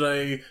 Should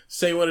I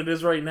say what it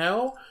is right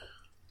now?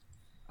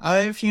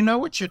 If you know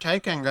what you're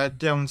taking, I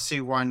don't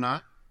see why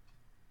not.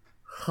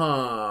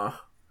 Huh.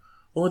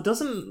 Well, it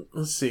doesn't.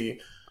 Let's see.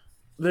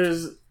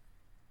 There's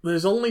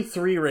only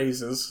 3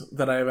 raises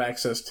that I have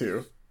access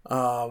to.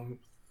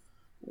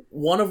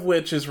 One of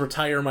which is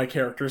retire my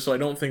character, so I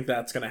don't think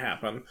that's going to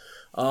happen.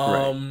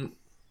 Right.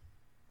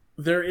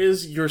 There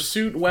is your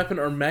suit, weapon,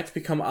 or mech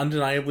become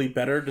undeniably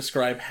better.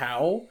 Describe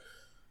how.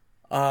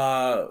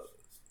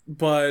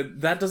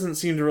 But that doesn't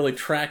seem to really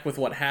track with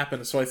what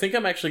happened, so I think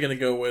I'm actually going to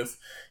go with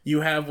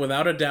you have,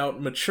 without a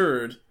doubt,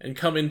 matured and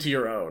come into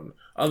your own.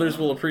 Others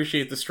will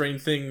appreciate the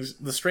strange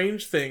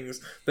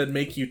things that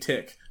make you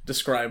tick.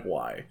 Describe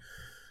why.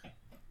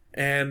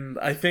 And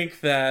I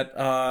think that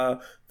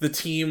the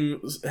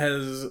team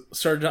has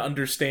started to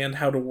understand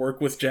how to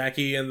work with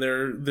Jackie and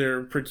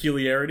their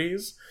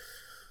peculiarities.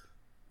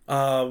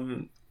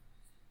 And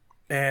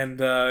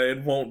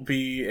it won't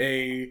be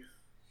a...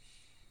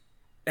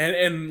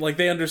 And like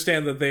they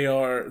understand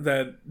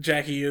that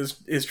Jackie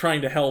is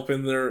trying to help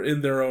in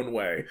their own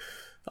way.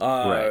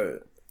 Right.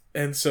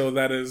 And so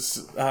that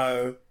is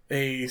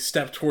a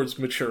step towards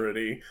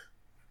maturity.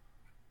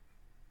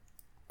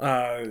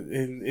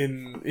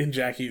 In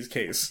Jackie's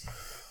case.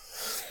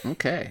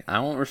 Okay, I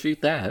won't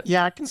refute that.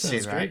 Yeah, I can see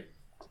Sounds that. great.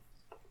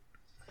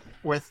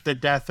 With the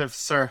death of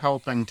Sir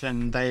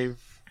Helpington, they've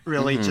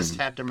really just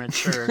had to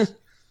mature.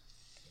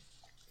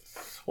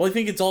 Well, I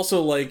think it's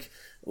also like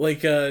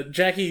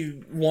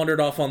Jackie wandered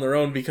off on their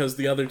own because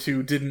the other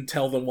two didn't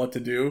tell them what to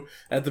do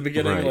at the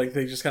beginning. Right. Like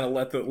they just kind of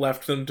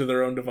left them to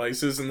their own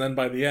devices, and then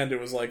by the end it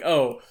was like,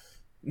 oh,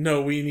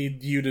 no, we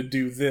need you to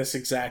do this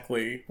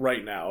exactly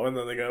right now. And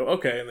then they go,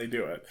 okay, and they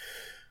do it.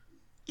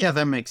 Yeah,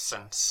 that makes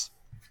sense.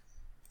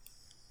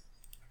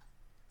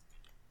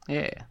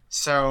 Yeah.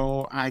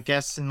 So, I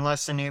guess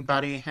unless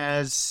anybody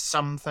has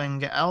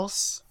something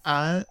else,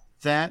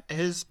 that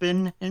has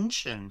been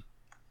Henshin.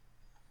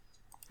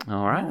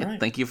 All right.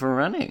 Thank you for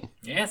running.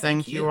 Yeah,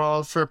 Thank you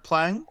all for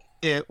playing.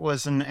 It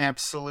was an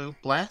absolute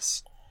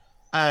blast.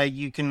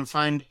 You can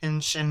find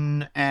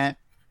Henshin at,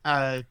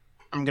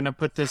 I'm gonna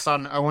put this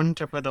on Owen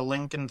to put a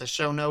link in the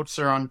show notes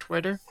or on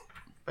Twitter,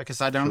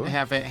 because I don't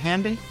have it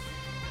handy.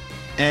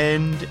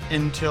 And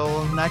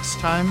until next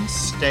time,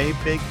 stay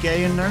big,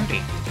 gay, and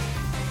nerdy.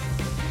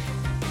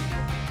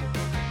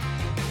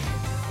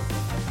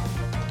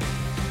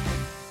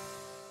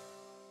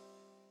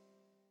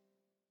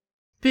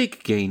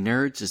 Big Gay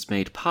Nerds is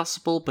made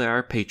possible by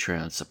our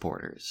Patreon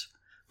supporters.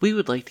 We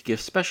would like to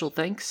give special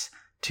thanks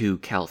to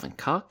Calvin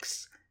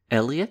Cox,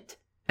 Elliot,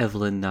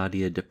 Evelyn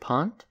Nadia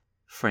DuPont,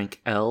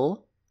 Frank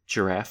L.,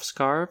 Giraffe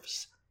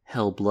Scarves,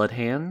 Hell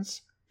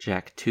Bloodhands,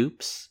 Jack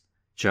Toops,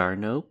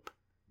 Jarnope,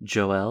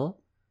 Joel,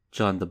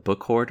 John the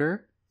Book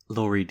Hoarder,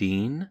 Lori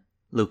Dean,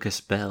 Lucas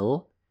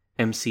Bell,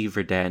 MC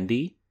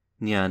Verdandi,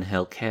 Nyan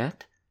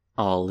Hellcat,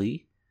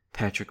 Ollie,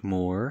 Patrick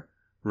Moore,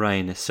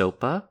 Ryan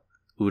Asopa,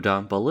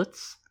 Udon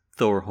Bullets,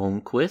 Thor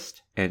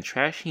Holmquist, and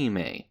Trash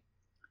Hime.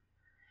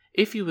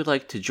 If you would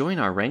like to join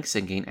our ranks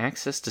and gain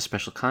access to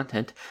special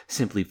content,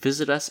 simply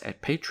visit us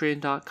at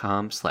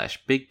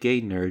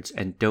patreon.com/biggaynerds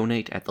and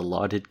donate at the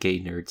lauded Gay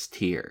Nerds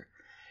tier.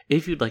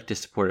 If you'd like to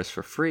support us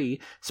for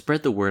free,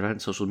 spread the word on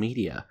social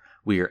media.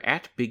 We are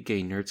at Big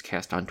Gay Nerds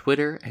Cast on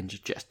Twitter and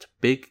just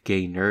Big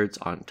Gay Nerds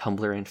on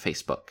Tumblr and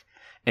Facebook.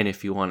 And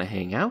if you want to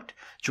hang out,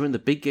 join the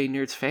Big Gay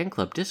Nerds Fan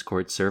Club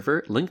Discord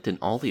server linked in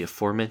all the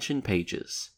aforementioned pages.